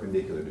that's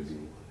perpendicular to B,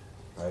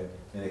 right?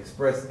 And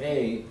express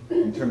A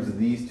in terms of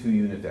these two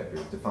unit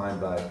vectors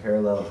defined by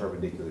parallel and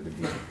perpendicular to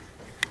B.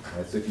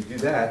 Right, so if you do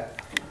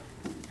that,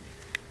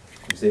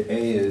 you say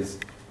A is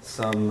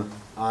some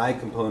I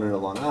component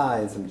along I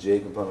and some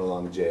J component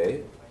along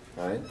J,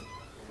 right?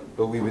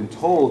 But we've been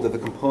told that the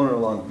component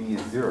along B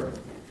is 0,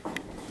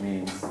 which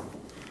means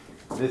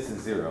this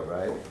is 0,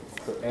 right?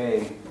 So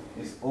A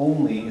is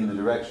only in the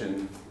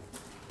direction,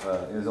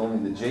 is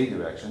only the J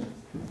direction,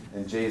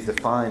 and J is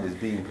defined as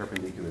being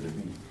perpendicular to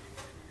B.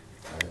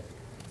 Right?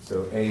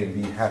 So A and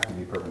B have to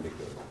be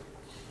perpendicular.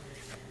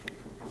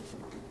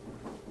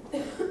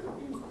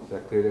 Is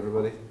that clear to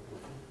everybody?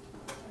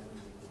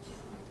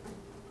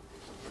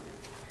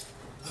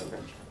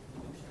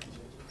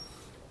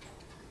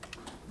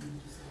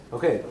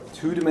 Okay,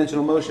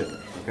 two-dimensional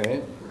motion,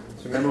 okay?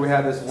 So remember we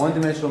have this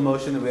one-dimensional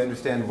motion that we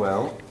understand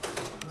well.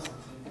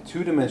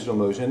 Two-dimensional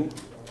motion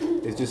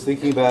is just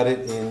thinking about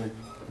it in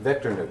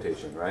vector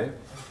notation, right?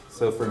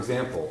 So for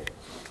example,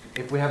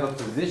 if we have a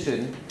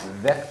position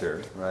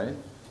vector, right,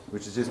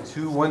 which is just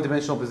two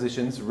one-dimensional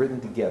positions written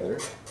together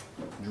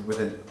with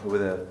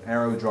an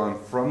arrow drawn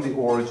from the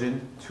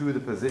origin to the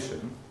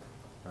position,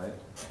 right?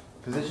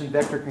 Position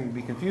vector can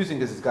be confusing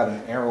because it's got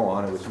an arrow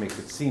on it which makes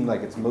it seem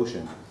like it's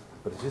motion.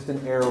 But it's just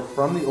an arrow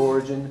from the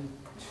origin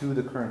to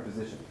the current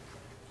position.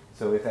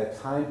 So if at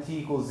time t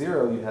equals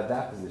 0, you have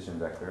that position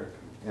vector,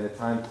 and at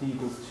time t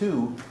equals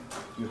 2,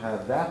 you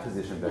have that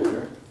position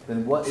vector,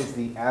 then what is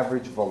the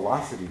average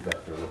velocity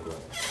vector look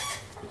like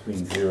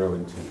between 0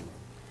 and 2?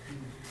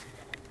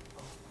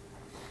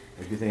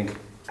 If you think,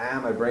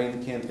 my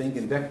brain can't think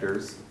in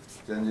vectors,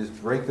 then just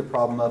break the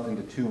problem up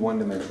into two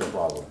one-dimensional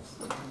problems.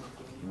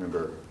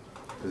 Remember,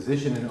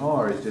 position in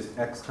R is just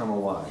x comma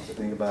y. So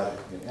think about it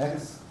in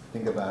x.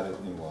 Think about it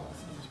in y.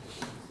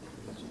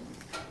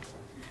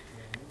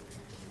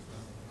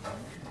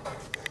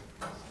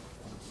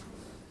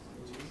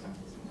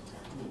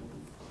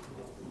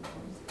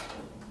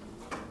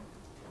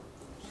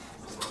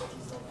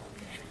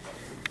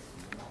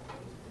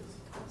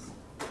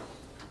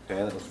 Okay,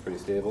 that looks pretty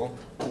stable.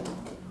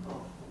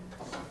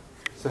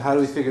 So how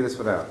do we figure this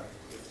one out?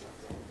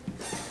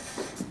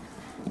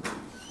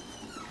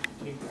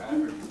 Take the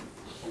average,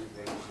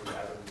 they should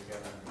add them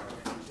together,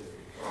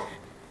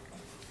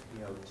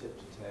 tip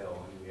to tail,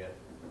 and you get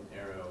an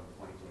arrow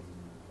pointing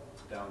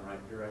down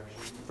right direction.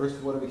 First,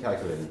 what are we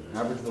calculating?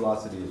 Average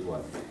velocity is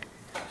what?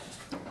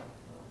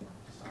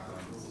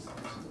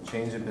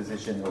 Change in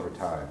position over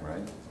time,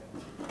 right?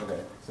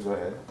 Okay, so go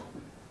ahead.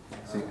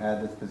 So you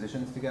add the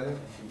positions together?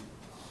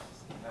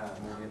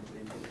 You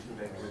take two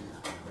vectors,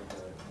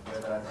 the way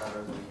that I thought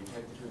was you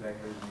take the two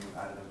vectors and you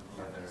add them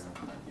together,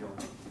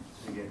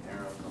 you get an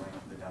arrow going to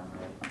the down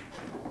right.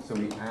 So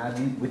we add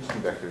which two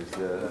vectors?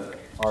 The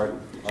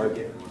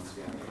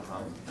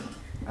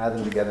add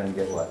them together and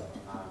get what?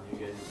 You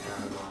get an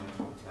arrow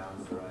going down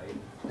the right.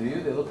 Do you?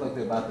 They look like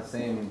they're about the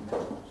same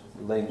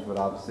length but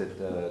opposite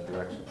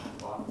direction.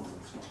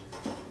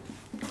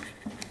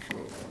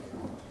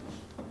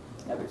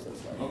 Ever so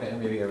slightly. Okay,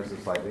 maybe ever so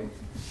slightly.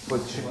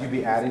 But should you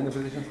be adding the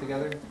positions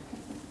together?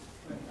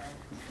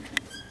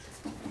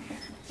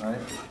 Right?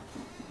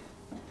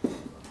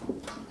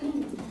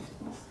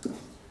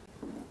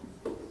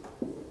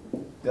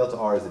 Delta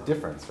R is a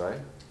difference, right?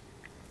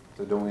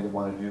 So don't we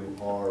want to do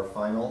R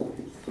final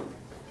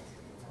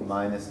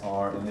minus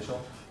R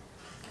initial?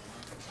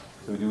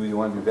 So do we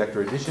want to do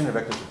vector addition or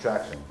vector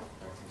subtraction?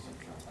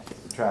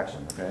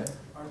 Subtraction, okay?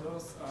 Are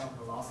those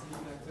velocity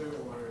vector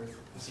or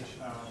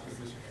position?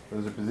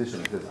 Those are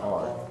positions, it says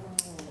R.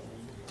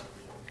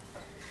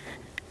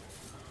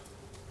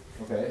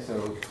 Okay,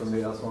 so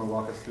somebody else want to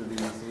walk us through the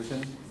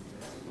solution?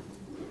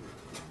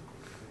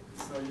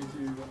 So you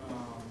do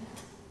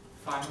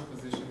final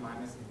position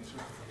minus initial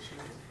position.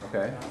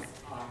 Okay. That's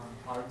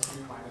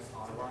R2 minus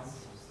R1.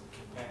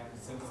 And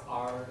since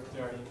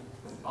they're in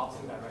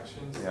opposite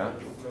directions, Yeah.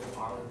 you flip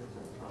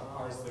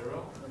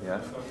R0. Yeah.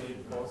 So they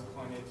both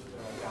pointed to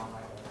the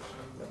downward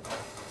direction.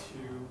 That's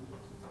 2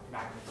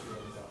 magnitude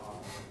of the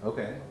R.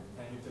 Okay.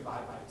 And you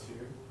divide by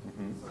 2.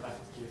 Mhm. So that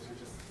gives you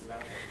just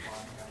left one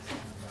and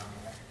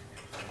downward.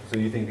 So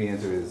you think the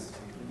answer is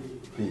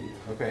B?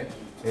 Okay.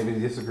 Anybody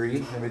disagree?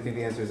 Anybody think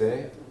the answer is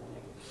A?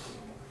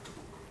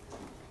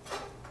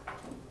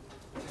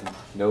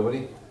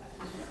 Nobody?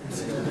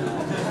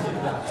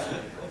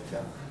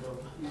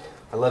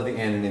 I love the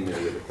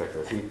anonymity of the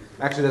vector. See,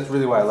 actually, that's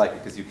really why I like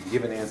it, because you can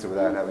give an answer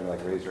without having to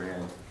raise your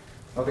hand.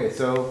 Okay,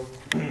 so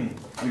we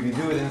can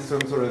do it in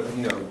some sort of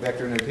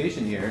vector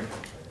notation here.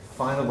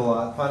 Final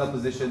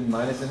position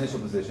minus initial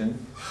position,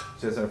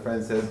 which, as our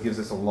friend says, gives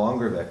us a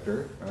longer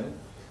vector, right?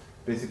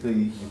 Basically,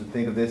 you can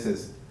think of this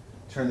as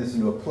turn this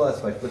into a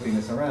plus by flipping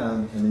this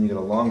around, and then you get a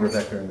longer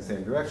vector in the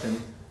same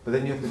direction. But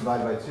then you have to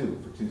divide by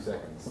 2 for 2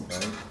 seconds,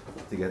 right,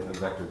 to get a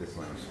vector this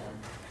length.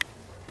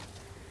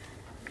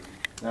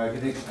 Now, if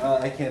you think,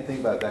 I can't think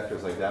about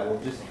vectors like that, well,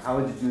 just how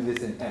would you do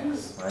this in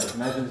x, right?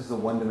 Imagine this is a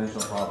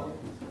one-dimensional problem.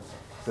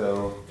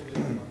 So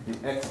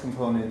the x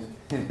component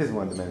is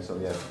one-dimensional,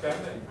 yes.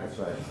 That's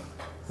right.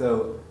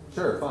 So,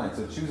 sure, fine.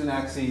 So choose an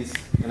axis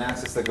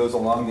that goes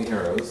along the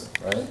arrows,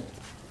 right?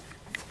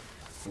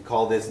 And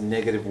call this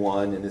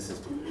 -1, and this is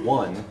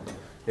 1.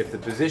 If the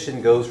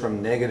position goes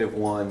from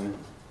 -1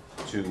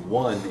 to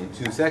 1 in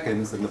 2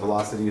 seconds, then the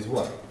velocity is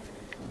what?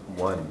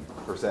 1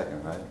 per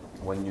second, right?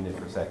 1 unit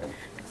per second.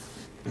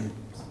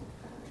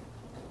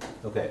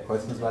 Okay,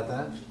 questions about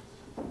that?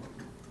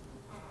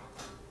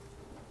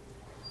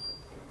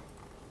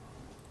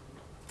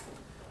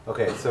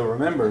 Okay, so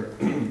remember,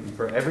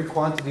 for every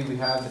quantity we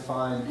have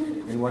defined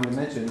in one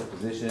dimension,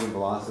 position,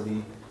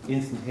 velocity,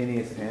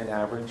 instantaneous, and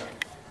average,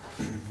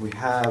 we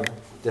have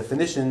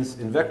definitions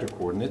in vector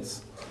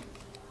coordinates.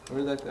 Where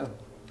did that go?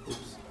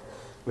 Oops.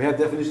 We have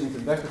definitions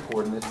in vector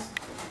coordinates,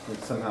 which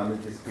somehow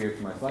disappeared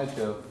from my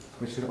slideshow,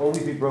 which can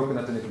always be broken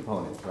up into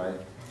components, right?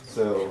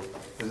 So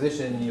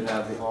position, you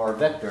have the r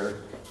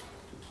vector,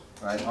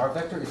 right? R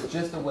vector is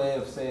just a way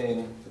of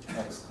saying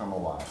x comma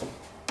y.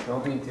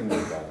 Don't be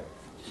intimidated by it.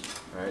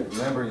 Right?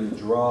 Remember, you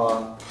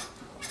draw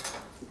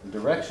the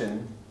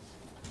direction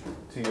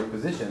to your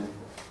position,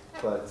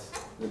 but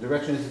the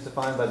direction is just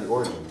defined by the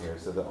origin here.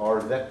 So the r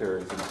vector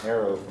is an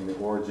arrow from the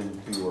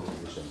origin to your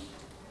position.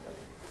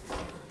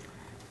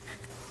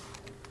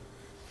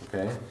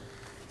 Okay?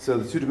 So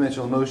the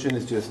two-dimensional motion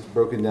is just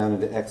broken down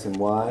into x and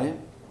y,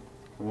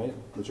 right?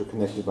 Which are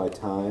connected by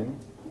time.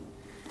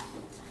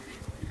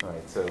 All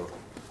right, so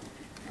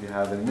you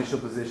have an initial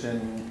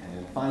position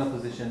and final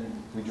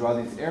position. We draw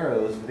these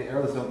arrows, but the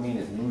arrows don't mean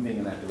it's moving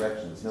in that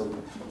direction. There's no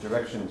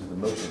direction to the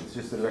motion. It's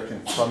just the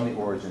direction from the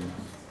origin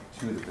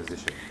to the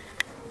position.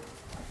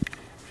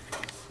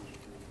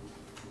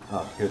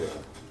 Ah, here they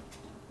are.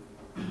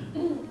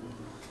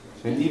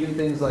 And even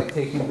things like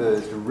taking the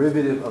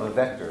derivative of a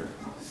vector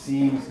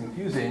seems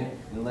confusing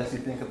unless you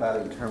think about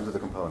it in terms of the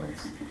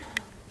components.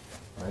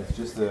 Right? It's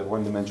just the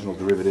one-dimensional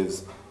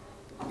derivatives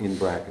in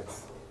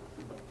brackets.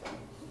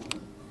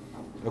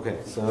 Okay,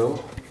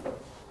 so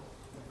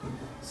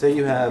say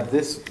you have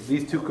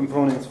these two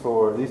components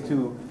for these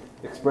two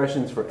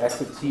expressions for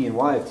x of t and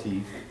y of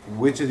t.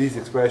 Which of these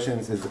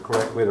expressions is the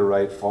correct way to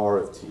write r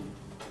of t?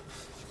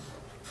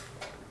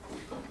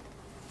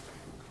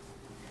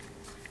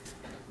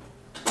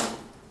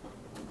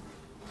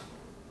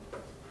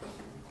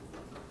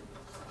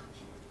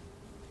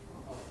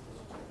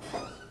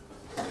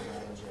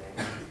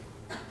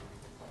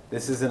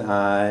 This is an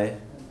I,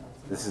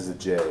 this is a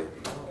J.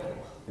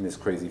 In this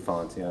crazy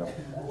font, yeah.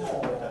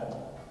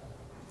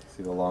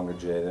 See the longer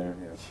J there?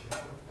 Yeah.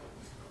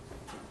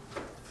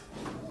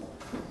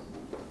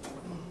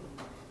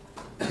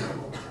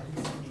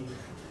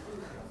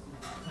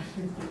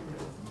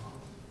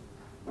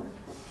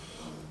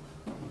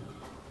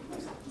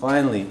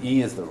 Finally,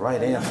 E is the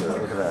right answer.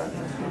 Look at that.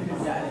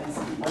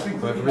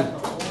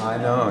 I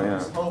know, yeah.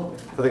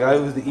 For the guy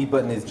whose the E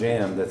button is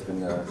jammed, that's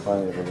been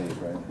finally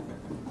relieved, right?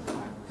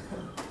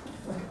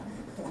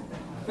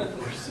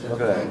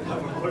 Look at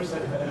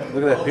that.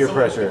 Look at that peer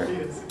pressure.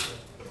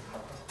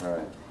 All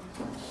right.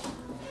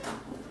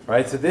 All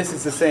right, so this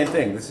is the same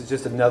thing. This is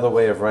just another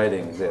way of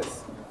writing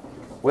this.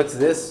 What's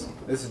this?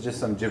 This is just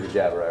some jibber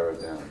jabber I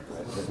wrote down.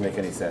 Right? It doesn't make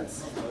any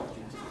sense.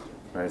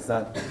 All right, it's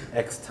not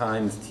x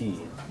times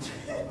t.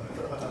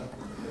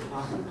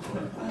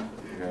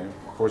 Okay.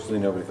 Fortunately,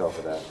 nobody fell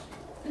for that.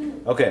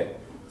 Okay,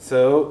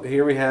 so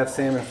here we have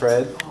Sam and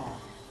Fred.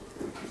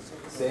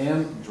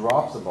 Sam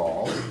drops a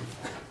ball.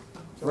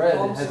 Fred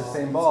has the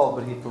same ball,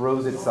 but he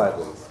throws it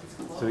sideways.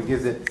 So he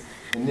gives it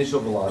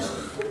initial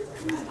velocity.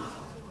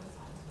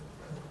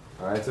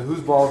 All right, so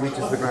whose ball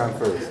reaches the ground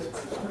first?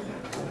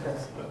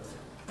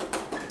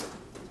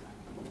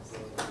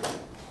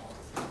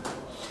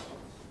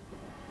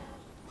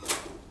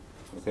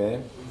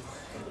 Okay.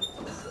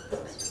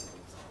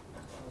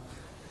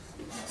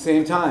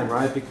 Same time,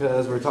 right?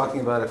 Because we're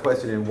talking about a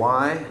question in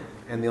y,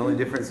 and the only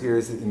difference here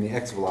is in the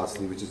x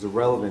velocity, which is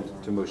irrelevant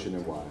to motion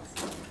in y.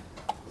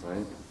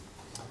 Right?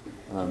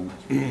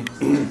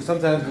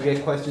 Sometimes we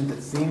get questions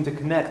that seem to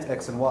connect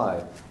x and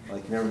y.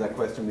 Like, remember that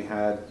question we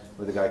had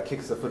where the guy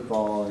kicks a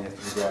football and he has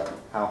to figure out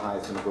how high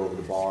it's going to go over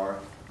the bar?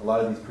 A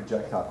lot of these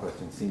projectile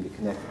questions seem to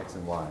connect x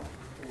and y.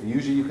 But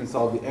usually you can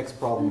solve the x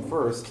problem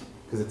first,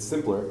 because it's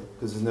simpler,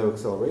 because there's no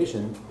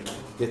acceleration,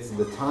 get to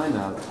the time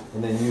out,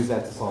 and then use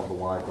that to solve the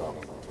y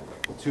problem.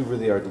 The two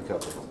really are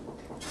decoupled.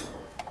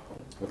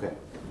 Okay,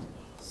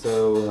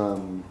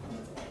 so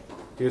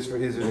here's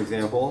an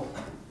example.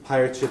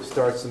 Higher chip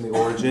starts from the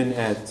origin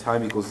at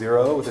time equals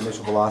 0 with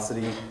initial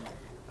velocity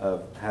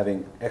of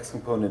having x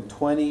component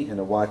 20 and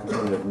a y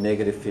component of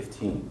negative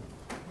 15.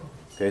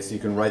 Okay, so you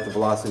can write the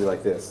velocity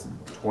like this,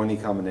 20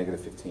 comma negative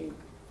 15.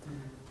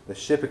 The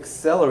ship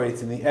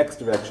accelerates in the x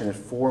direction at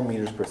 4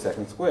 meters per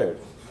second squared.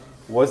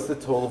 What's the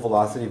total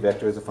velocity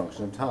vector as a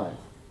function of time?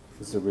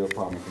 This is a real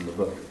problem from the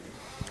book.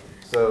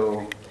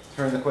 So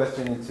turn the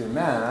question into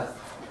math.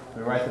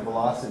 We write the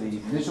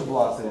velocity, initial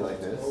velocity like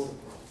this.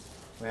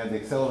 We have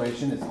the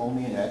acceleration is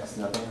only in x,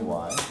 nothing in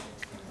y.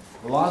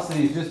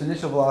 Velocity is just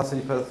initial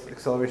velocity plus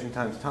acceleration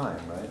times time,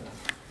 right?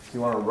 So you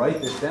want to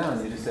write this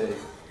down, you just say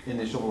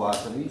initial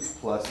velocity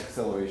plus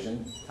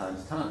acceleration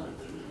times time.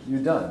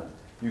 You're done.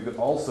 You could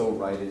also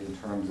write it in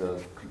terms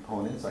of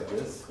components like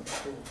this,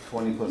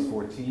 20 plus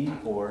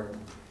 4t, or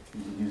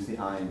you could use the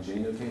I and j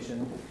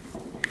notation.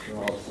 They're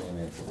all the same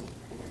answer.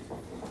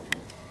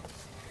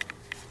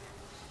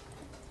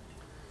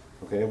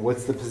 Okay,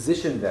 what's the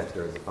position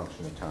vector as a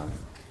function of time?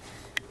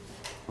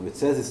 Well, it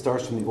says it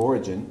starts from the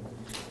origin,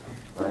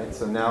 right?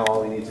 So now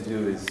all we need to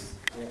do is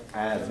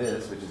add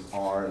this, which is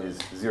r is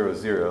 0,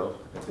 0,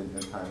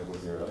 if time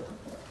equals 0.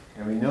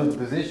 And we know the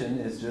position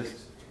is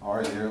just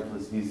r0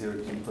 plus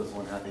v0 t plus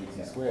 1 half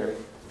at squared.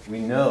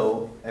 We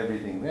know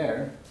everything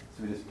there,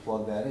 so we just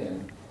plug that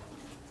in.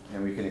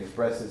 And we can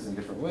express this in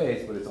different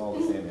ways, but it's all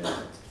the same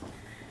answer.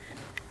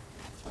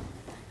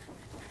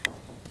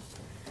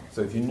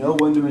 So if you know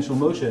one-dimensional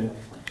motion,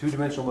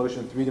 two-dimensional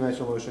motion,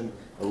 three-dimensional motion,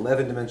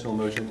 11-dimensional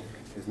motion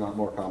is not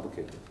more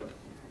complicated.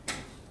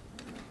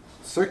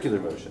 Circular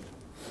motion.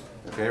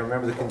 Okay,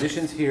 remember the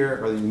conditions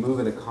here are that you move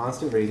in a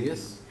constant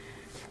radius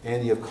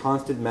and you have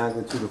constant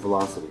magnitude of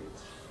velocity.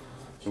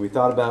 And we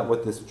thought about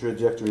what this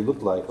trajectory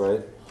looked like,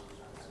 right?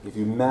 If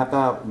you map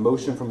out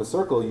motion from a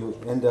circle, you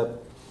end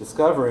up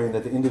discovering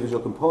that the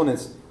individual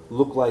components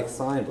look like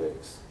sine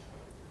waves,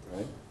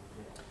 right?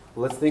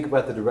 Well, let's think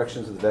about the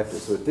directions of the vector.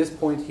 So at this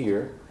point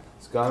here,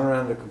 it's gone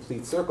around in a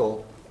complete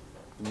circle.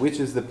 Which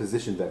is the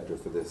position vector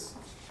for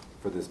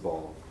this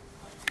ball?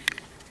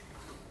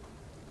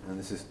 And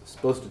this is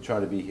supposed to try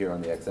to be here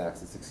on the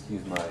x-axis.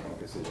 Excuse my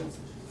imprecision.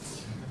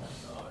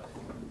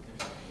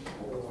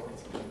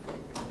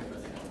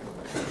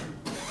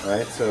 All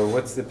right, so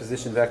what's the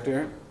position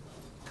vector?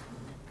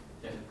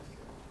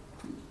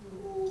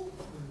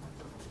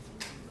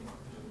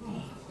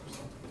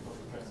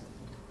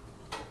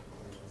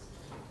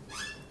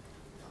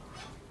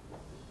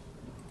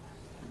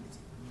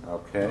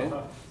 Okay.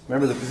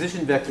 Remember, the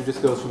position vector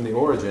just goes from the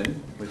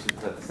origin, which is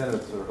at the center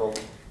of the circle,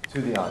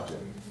 to the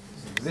object.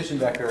 So the position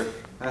vector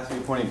has to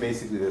be pointing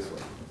basically this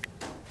way.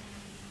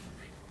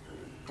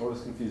 What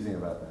was confusing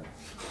about that?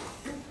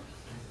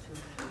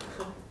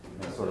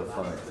 That's sort of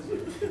funny.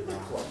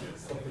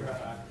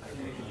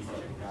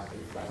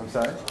 I'm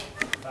sorry?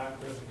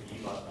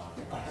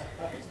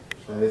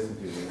 That is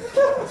confusing. I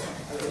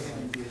was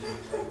confused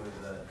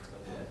with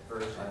at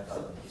first I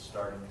thought the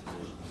starting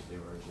position was the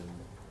origin.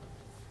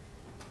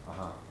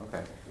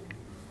 Okay.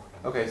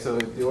 Okay, so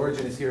if the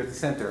origin is here at the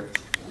center,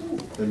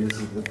 then this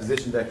is the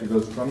position vector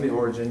goes from the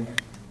origin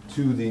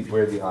to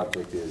where the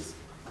object is.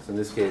 So in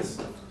this case,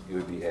 it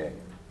would be A,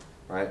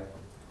 right?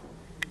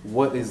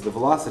 What is the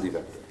velocity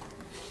vector?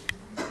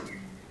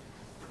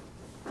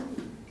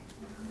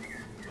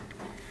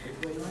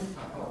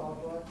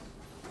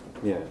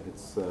 Yeah,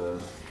 it's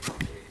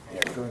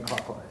going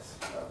clockwise.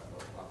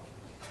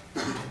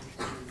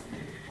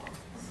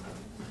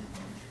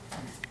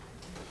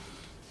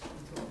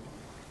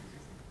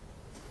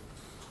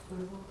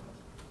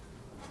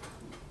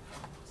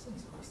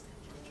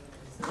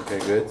 Okay,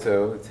 good.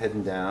 So it's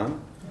heading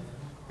down.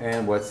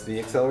 And what's the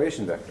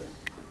acceleration vector?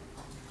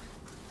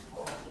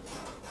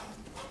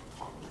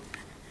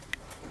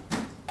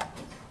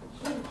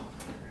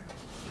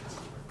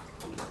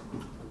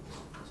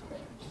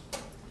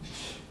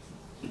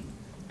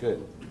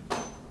 Good.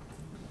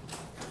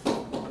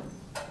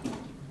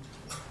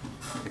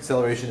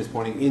 Acceleration is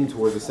pointing in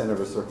toward the center of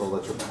a circle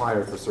that's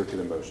required for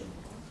circular motion.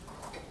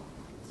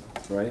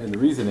 Right? And the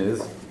reason is,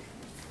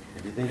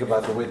 if you think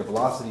about the way the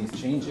velocity is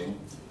changing,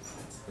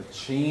 the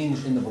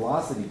change in the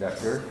velocity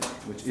vector,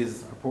 which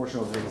is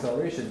proportional to the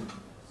acceleration,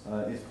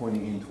 is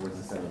pointing in towards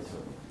the center of the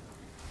circle.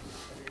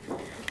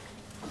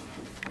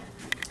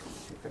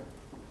 Okay.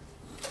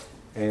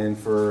 And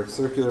for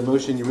circular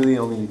motion, you really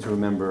only need to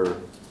remember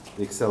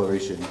the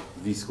acceleration,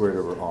 v squared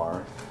over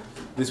r.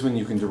 This one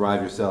you can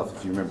derive yourself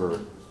if you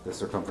remember the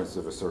circumference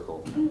of a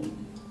circle.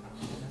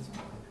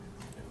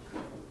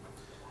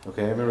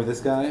 Okay, remember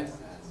this guy?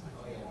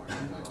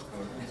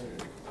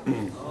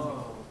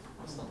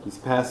 He's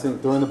passing,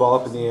 throwing the ball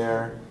up in the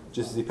air.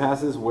 Just as he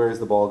passes, where is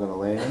the ball going to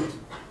land?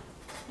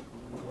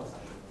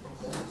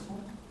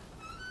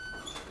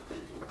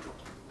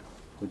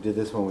 We did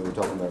this when we were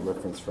talking about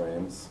reference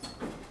frames.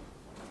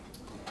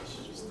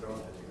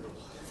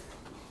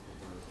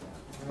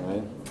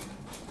 Right?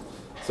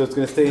 So it's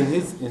going to stay in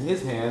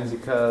his hand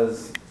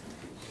because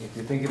if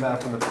you think about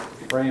it from the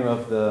frame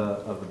of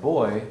the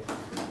boy,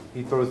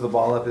 he throws the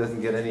ball up, it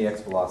doesn't get any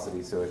x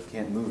velocity, so it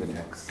can't move in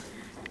x.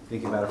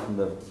 Thinking about it from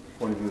the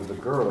point of view of the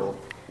girl,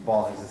 the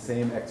ball has the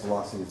same x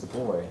velocity as the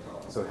boy,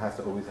 so it has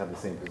to always have the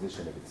same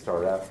position if it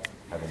started out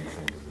having the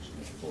same position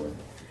as the boy.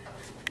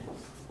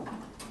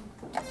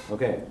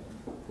 Okay,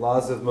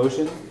 laws of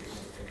motion.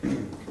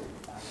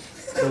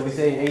 So we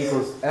say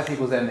F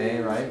equals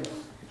ma, right?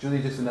 It's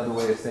really just another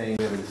way of saying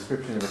we have a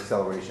description of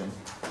acceleration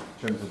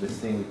in terms of this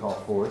thing we call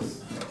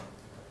force.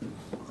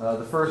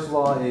 The first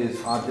law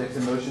is objects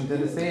in motion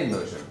tend to stay in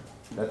motion.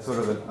 That's sort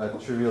of a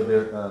trivial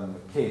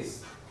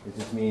case. It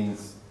just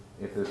means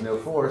If there's no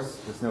force,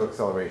 there's no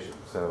acceleration.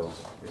 So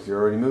if you're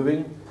already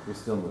moving, you're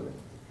still moving.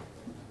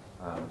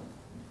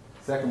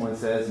 Second one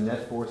says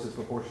net force is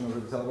proportional to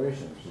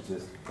acceleration, which is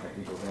just F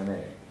equals ma.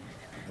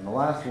 And the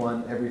last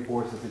one, every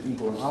force is an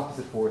equal and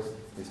opposite force,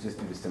 is just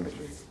due to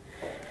symmetry.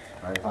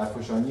 All right, if I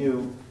push on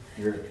you,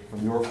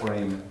 from your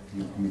frame,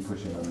 you can be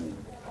pushing on me.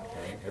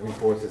 Okay? Every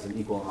force is an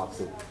equal and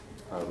opposite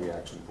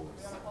reaction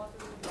force.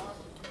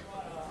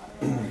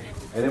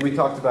 And then we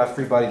talked about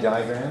free body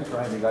diagrams,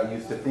 right? We got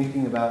used to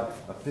thinking about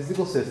a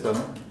physical system,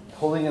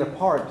 pulling it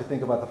apart to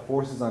think about the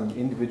forces on an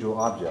individual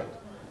object.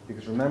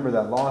 Because remember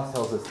that law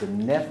tells us the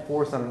net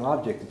force on an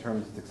object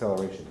determines its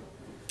acceleration.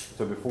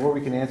 So before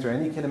we can answer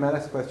any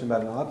kinematics question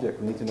about an object,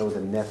 we need to know what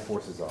the net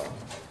forces are.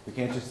 We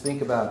can't just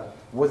think about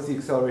what's the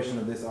acceleration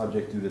of this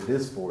object due to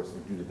this force or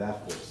due to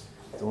that force.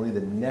 It's only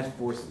the net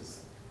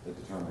forces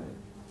that determine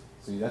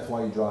it. So that's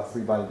why you draw a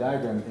free body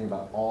diagram and think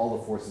about all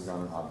the forces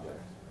on an object.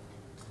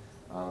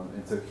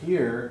 And so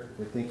here,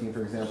 we're thinking,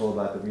 for example,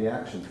 about the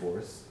reaction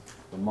force.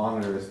 The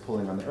monitor is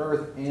pulling on the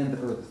Earth, and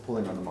the Earth is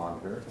pulling on the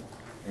monitor.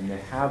 And they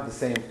have the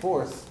same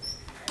force,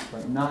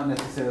 but not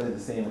necessarily the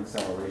same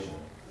acceleration,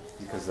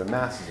 because their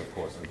masses, of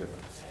course, are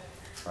different.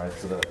 Right?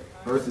 So the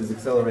Earth is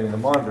accelerating the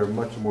monitor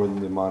much more than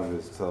the monitor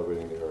is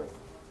accelerating the Earth.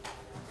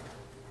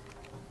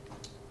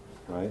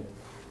 Right?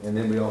 And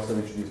then we also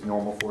introduced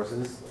normal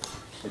forces.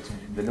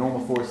 The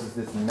normal force is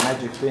this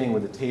magic thing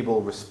where the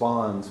table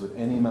responds with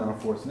any amount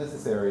of force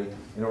necessary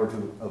in order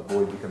to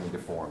avoid becoming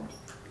deformed.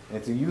 And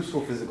it's a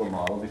useful physical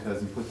model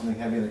because you put something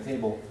heavy on the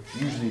table,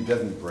 usually it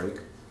doesn't break.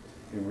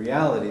 In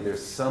reality,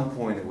 there's some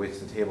point at which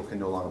the table can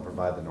no longer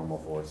provide the normal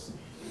force.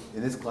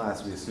 In this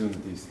class, we assume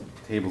that these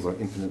tables are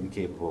infinitely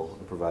capable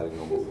of providing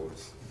normal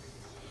force.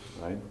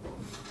 Right?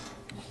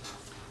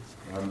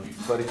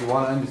 But if you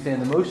want to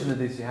understand the motion of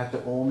this, you have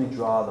to only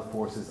draw the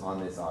forces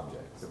on this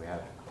object. So we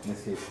have, in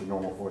this case, the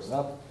normal force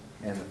up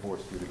and the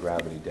force due to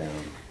gravity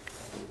down.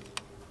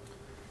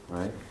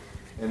 Right?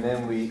 And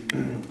then we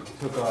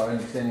took our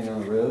understanding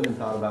on the road and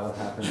thought about what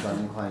happens on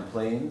inclined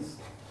planes.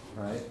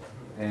 Right?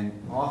 And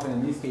often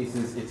in these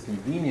cases, it's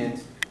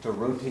convenient to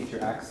rotate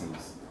your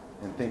axes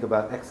and think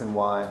about x and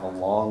y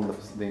along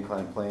the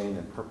inclined plane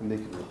and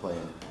perpendicular to the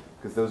plane,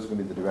 because those are going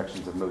to be the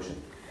directions of motion.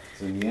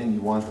 So in the end,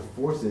 you want the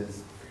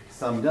forces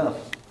summed up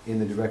in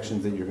the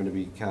directions that you're going to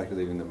be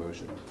calculating the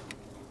motion.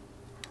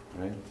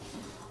 Right?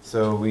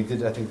 So we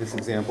did, I think, this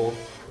example.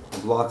 The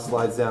block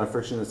slides down a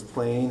frictionless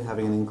plane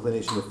having an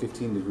inclination of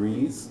 15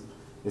 degrees.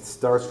 It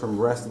starts from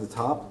rest at the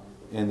top,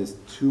 and there's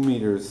 2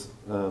 meters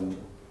of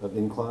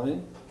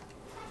incline.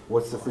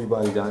 What's the free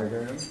body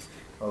diagram?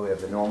 Oh, we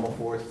have the normal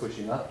force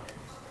pushing up,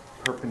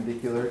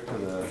 perpendicular to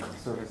the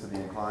surface of the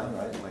incline,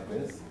 right, like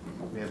this.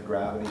 We have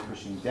gravity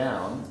pushing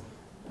down,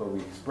 but we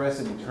express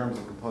it in terms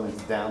of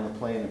components down the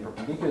plane and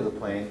perpendicular to the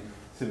plane,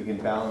 so we can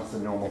balance the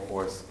normal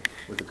force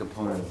with the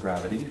component of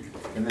gravity.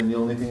 And then the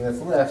only thing that's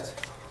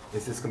left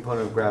is this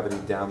component of gravity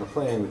down the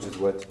plane, which is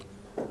what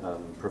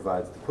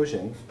provides the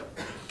pushing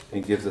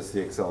and gives us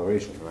the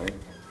acceleration, right?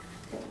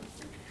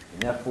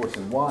 The net force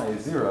in y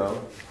is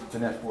 0, the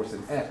net force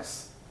in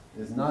x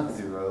is not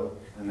 0,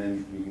 and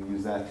then we can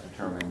use that to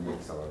determine the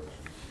acceleration.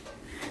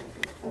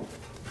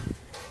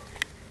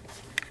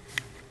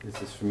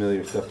 This is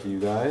familiar stuff to you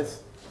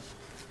guys.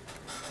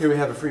 Here we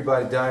have a free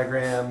body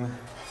diagram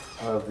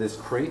of this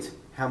crate.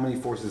 How many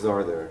forces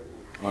are there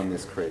on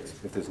this crate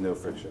if there's no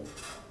friction?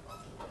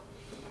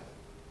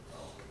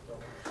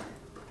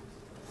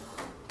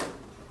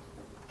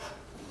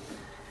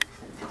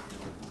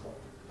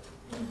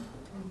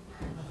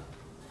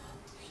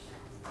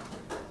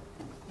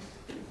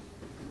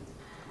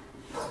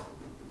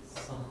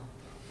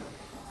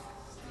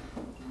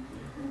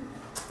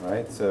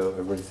 Right, so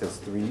everybody says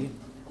 3.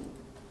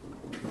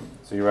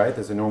 So you're right,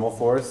 there's a normal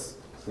force,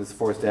 this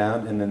force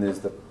down, and then there's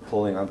the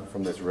pulling up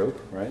from this rope,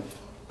 right?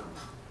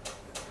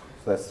 So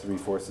that's 3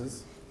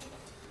 forces.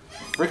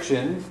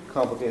 Friction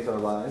complicates our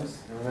lives.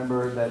 And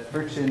remember that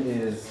friction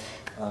is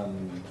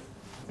from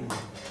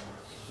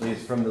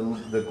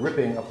the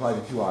gripping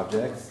applied to 2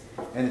 objects,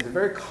 and it's a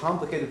very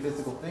complicated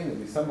physical thing that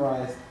we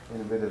summarize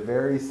with a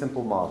very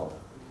simple model.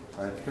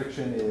 Right?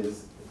 Friction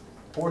is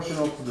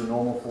proportional to the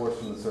normal force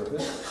from the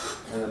surface,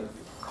 and the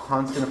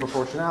constant of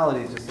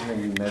proportionality is just something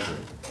you measure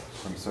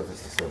from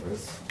surface to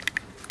surface.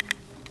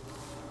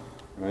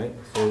 Right?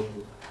 So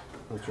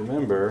let's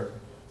remember,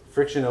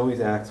 friction always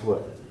acts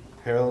what?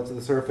 Parallel to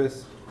the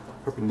surface,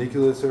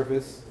 perpendicular to the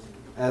surface,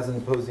 as an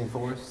opposing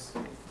force.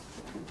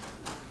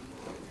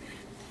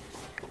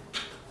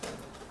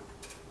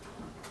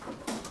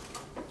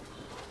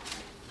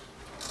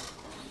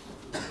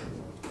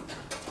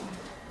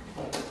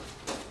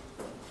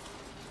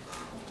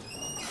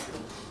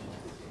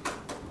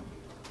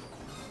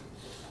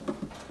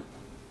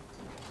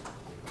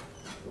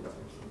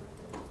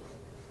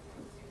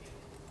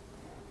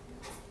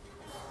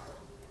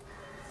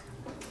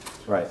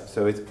 Right,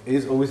 so it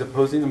is always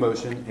opposing the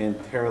motion and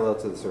parallel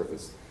to the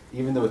surface,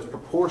 even though it's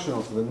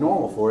proportional to the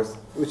normal force,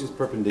 which is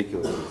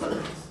perpendicular to the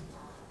surface.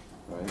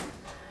 Right?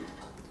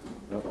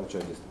 Oh,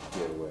 much I just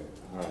gave away.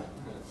 All right.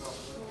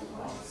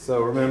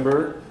 So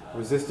remember,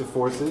 resistive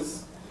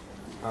forces.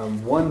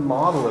 One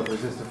model of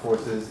resistive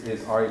forces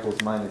is R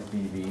equals minus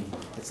dV.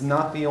 It's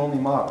not the only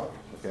model,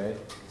 okay?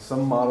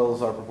 Some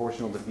models are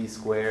proportional to V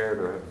squared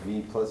or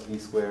V plus V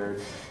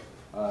squared.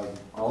 I'll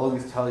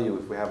always tell you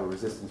if we have a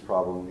resistance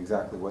problem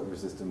exactly what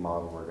resistive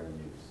model we're going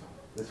to use.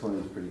 This one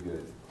is pretty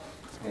good.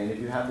 And if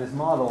you have this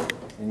model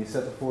and you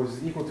set the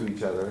forces equal to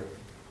each other,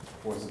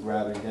 force of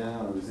gravity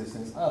down or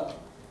resistance up,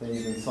 then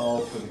you can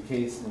solve for the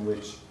case in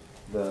which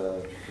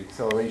the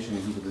acceleration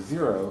is equal to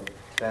 0.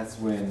 That's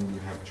when you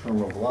have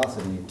terminal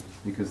velocity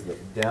because the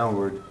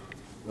downward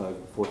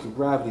force of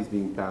gravity is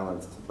being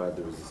balanced by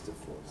the resistive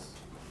force,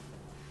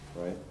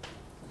 right?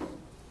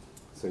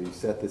 So you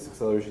set this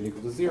acceleration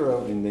equal to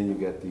 0, and then you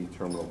get the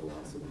terminal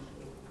velocity.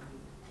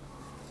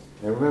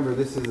 And remember,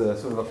 this is a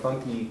sort of a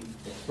funky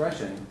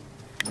expression.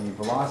 The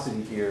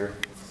velocity here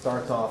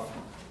starts off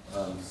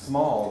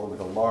small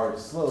with a large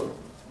slope,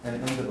 and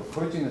it ends up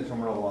approaching the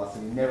terminal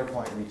velocity, never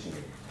quite reaching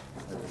it.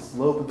 The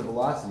slope of the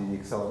velocity, the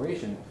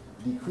acceleration,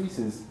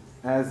 decreases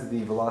as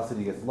the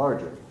velocity gets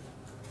larger.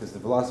 As the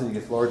velocity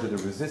gets larger, the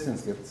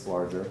resistance gets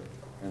larger,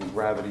 and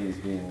gravity is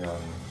being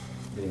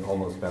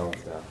almost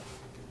balanced out.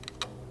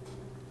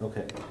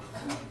 Okay.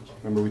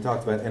 Remember, we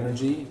talked about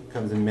energy. It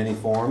comes in many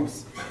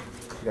forms.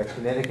 We got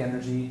kinetic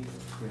energy.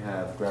 We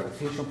have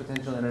gravitational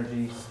potential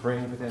energy,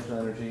 spring potential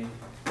energy.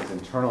 There's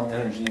internal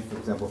energy, for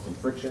example, from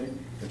friction,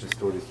 which is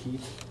stored as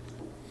heat.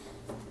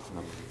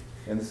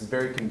 And this is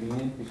very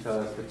convenient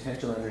because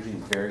potential energy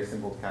is very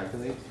simple to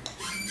calculate.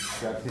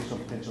 Gravitational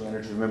potential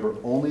energy, remember,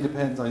 only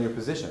depends on your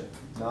position,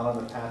 not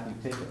on the path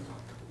you've taken.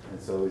 And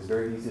so it's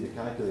very easy to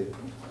calculate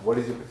what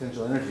is your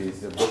potential energy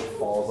if the book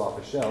falls off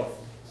a shelf,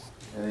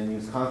 and then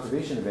use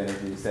conservation of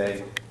energy to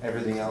say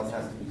everything else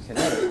has to be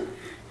kinetic.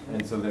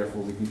 And so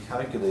therefore we can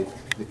calculate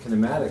the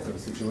kinematics of a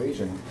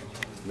situation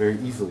very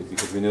easily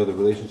because we know the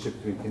relationship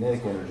between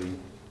kinetic energy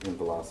and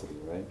velocity,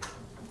 right?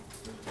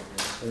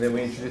 And then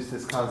we introduce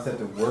this concept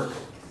of work,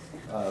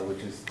 which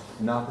is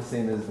not the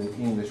same as the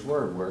English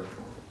word work.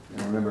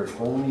 And remember, it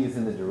only is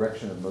in the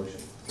direction of motion.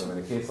 So in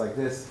a case like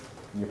this,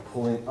 when you're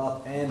pulling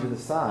up and to the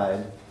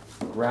side,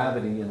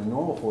 gravity and the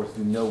normal force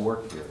do no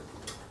work here.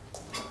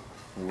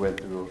 We went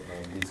through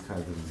these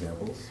kinds of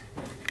examples.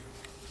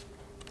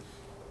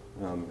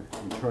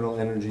 Internal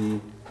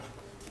energy,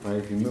 right?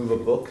 If you move a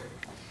book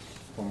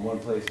from one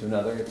place to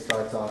another, it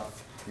starts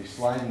off, you're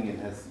sliding, it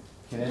has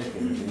kinetic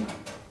energy,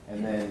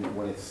 and then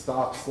when it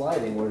stops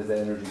sliding, where does that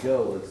energy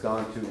go? Well, it's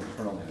gone to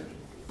internal energy.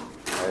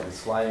 Right? It's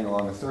sliding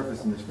along a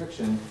surface and there's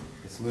friction,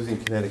 it's losing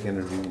kinetic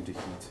energy into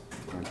heat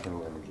or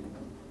internal energy.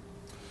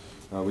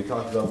 We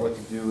talked about what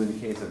to do in the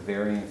case of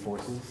varying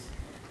forces.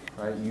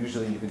 Right?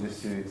 Usually you can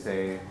just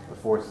say the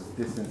force is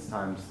distance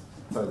times,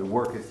 sorry, the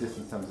work is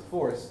distance times the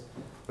force.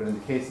 But in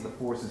the case of the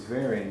force is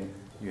varying,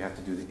 you have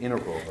to do the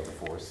integral of the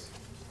force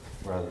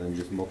rather than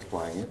just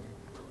multiplying it.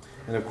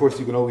 And of course,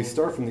 you can always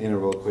start from the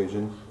integral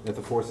equation. If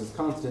the force is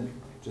constant,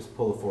 just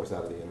pull the force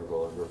out of the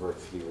integral and revert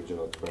to the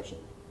original expression.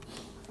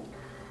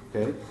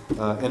 Okay?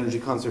 Energy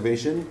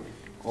conservation.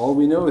 All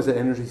we know is that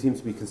energy seems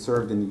to be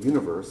conserved in the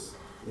universe.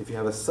 If you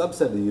have a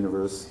subset of the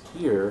universe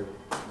here,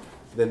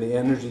 then the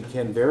energy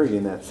can vary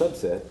in that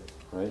subset,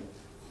 right?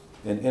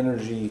 And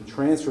energy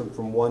transferred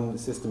from one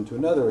system to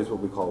another is what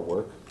we call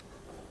work.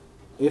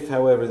 If,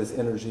 however, this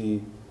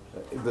energy,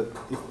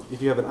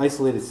 if you have an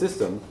isolated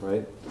system,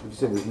 right, if you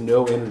say there's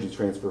no energy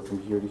transfer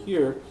from here to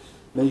here,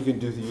 then you can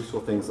do the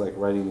useful things like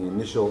writing the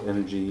initial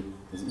energy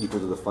is equal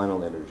to the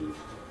final energy.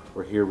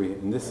 Or here,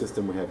 in this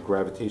system, we have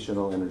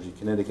gravitational energy,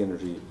 kinetic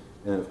energy,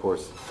 and of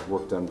course,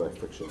 work done by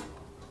friction.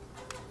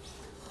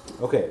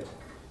 Okay,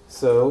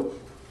 so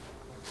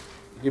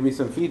give me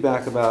some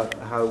feedback about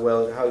how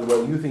well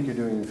you think you're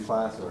doing in this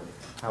class, or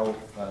how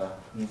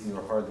easy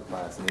or hard the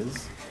class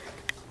is.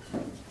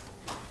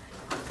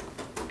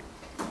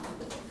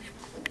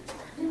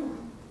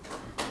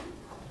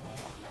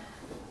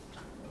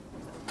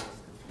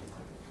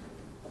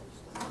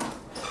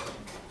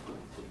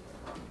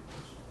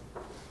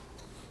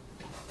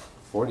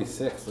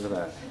 $46, look at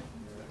that.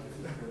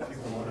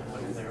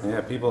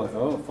 Yeah, people,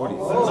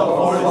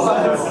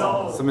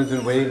 46. Someone's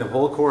been waiting the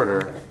whole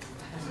quarter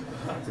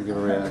to give a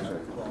reaction.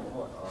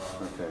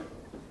 Okay.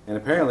 And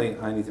apparently,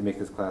 I need to make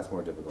this class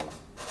more difficult.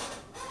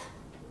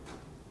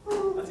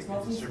 That's a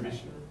good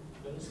distribution.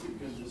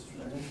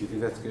 You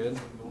think that's good?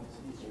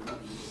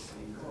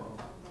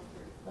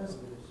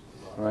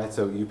 All right,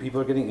 so you people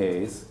are getting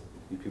A's.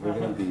 You people are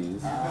getting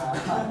B's.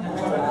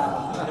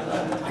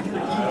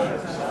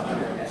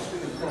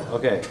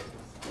 Okay.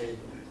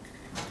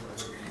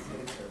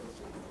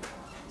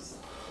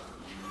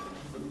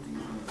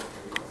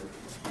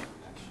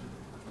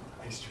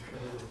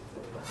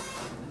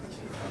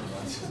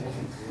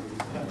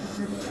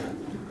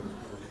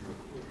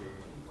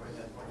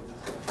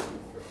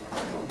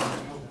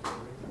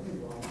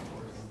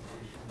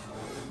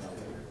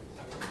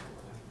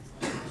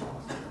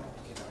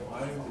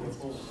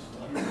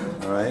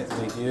 All right,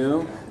 thank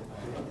you.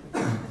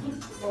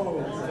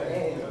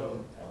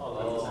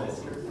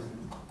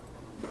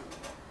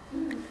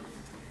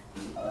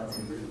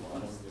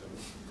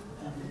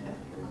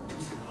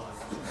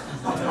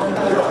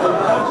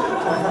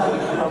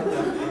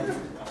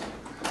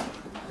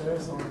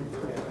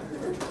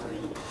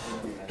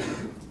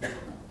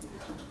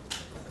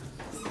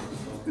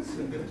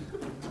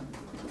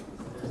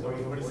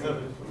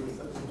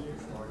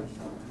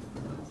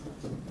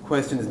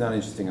 Question is not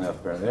interesting enough,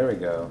 apparently. There we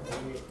go.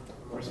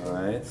 All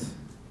right.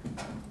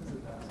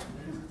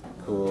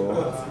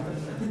 Cool.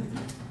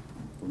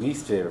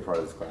 Least favorite part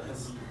of this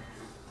class.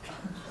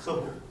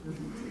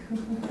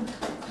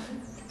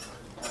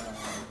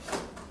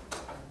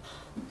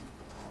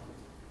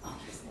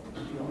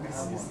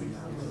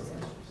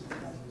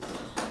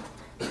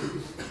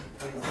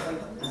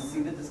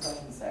 See the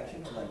discussion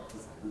section, or like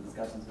the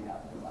discussions we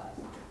have in class?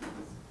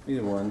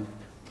 Either one,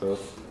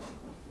 both.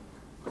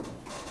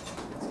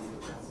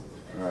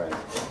 All right.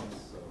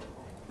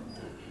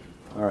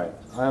 All right.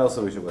 I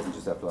also wish it wasn't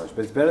just after lunch,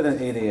 but it's better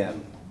than 8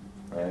 a.m.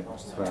 Right?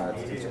 Which is what I have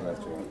to teach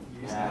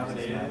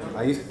after.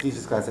 I used to teach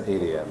this class at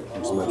 8 a.m.,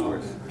 which is much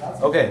worse.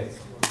 Okay,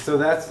 so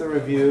that's the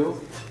review.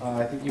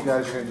 I think you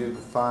guys are going to do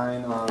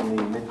fine on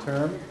the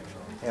midterm.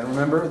 And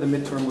remember, the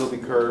midterm will be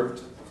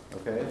curved.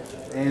 Okay?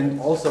 And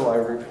also, I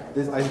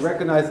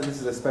recognize that this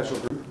is a special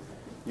group.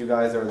 You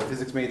guys are the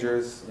physics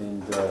majors,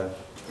 and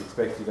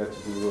expect you guys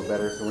to do a little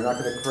better. So we're not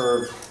going to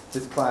curve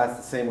this class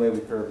the same way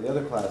we curve the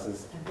other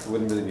classes. It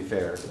wouldn't really be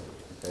fair.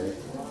 Okay?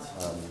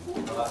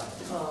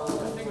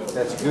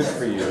 That's good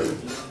for you,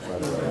 by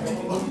the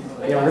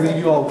way. Yeah, we're going to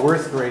give you all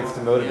worse grades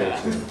to motivate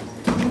you.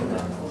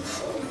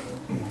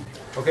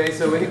 Okay,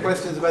 so any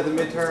questions about the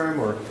midterm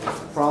or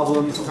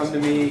problems, come to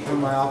me, come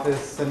to my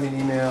office, send me an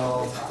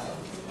email.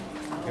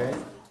 Okay?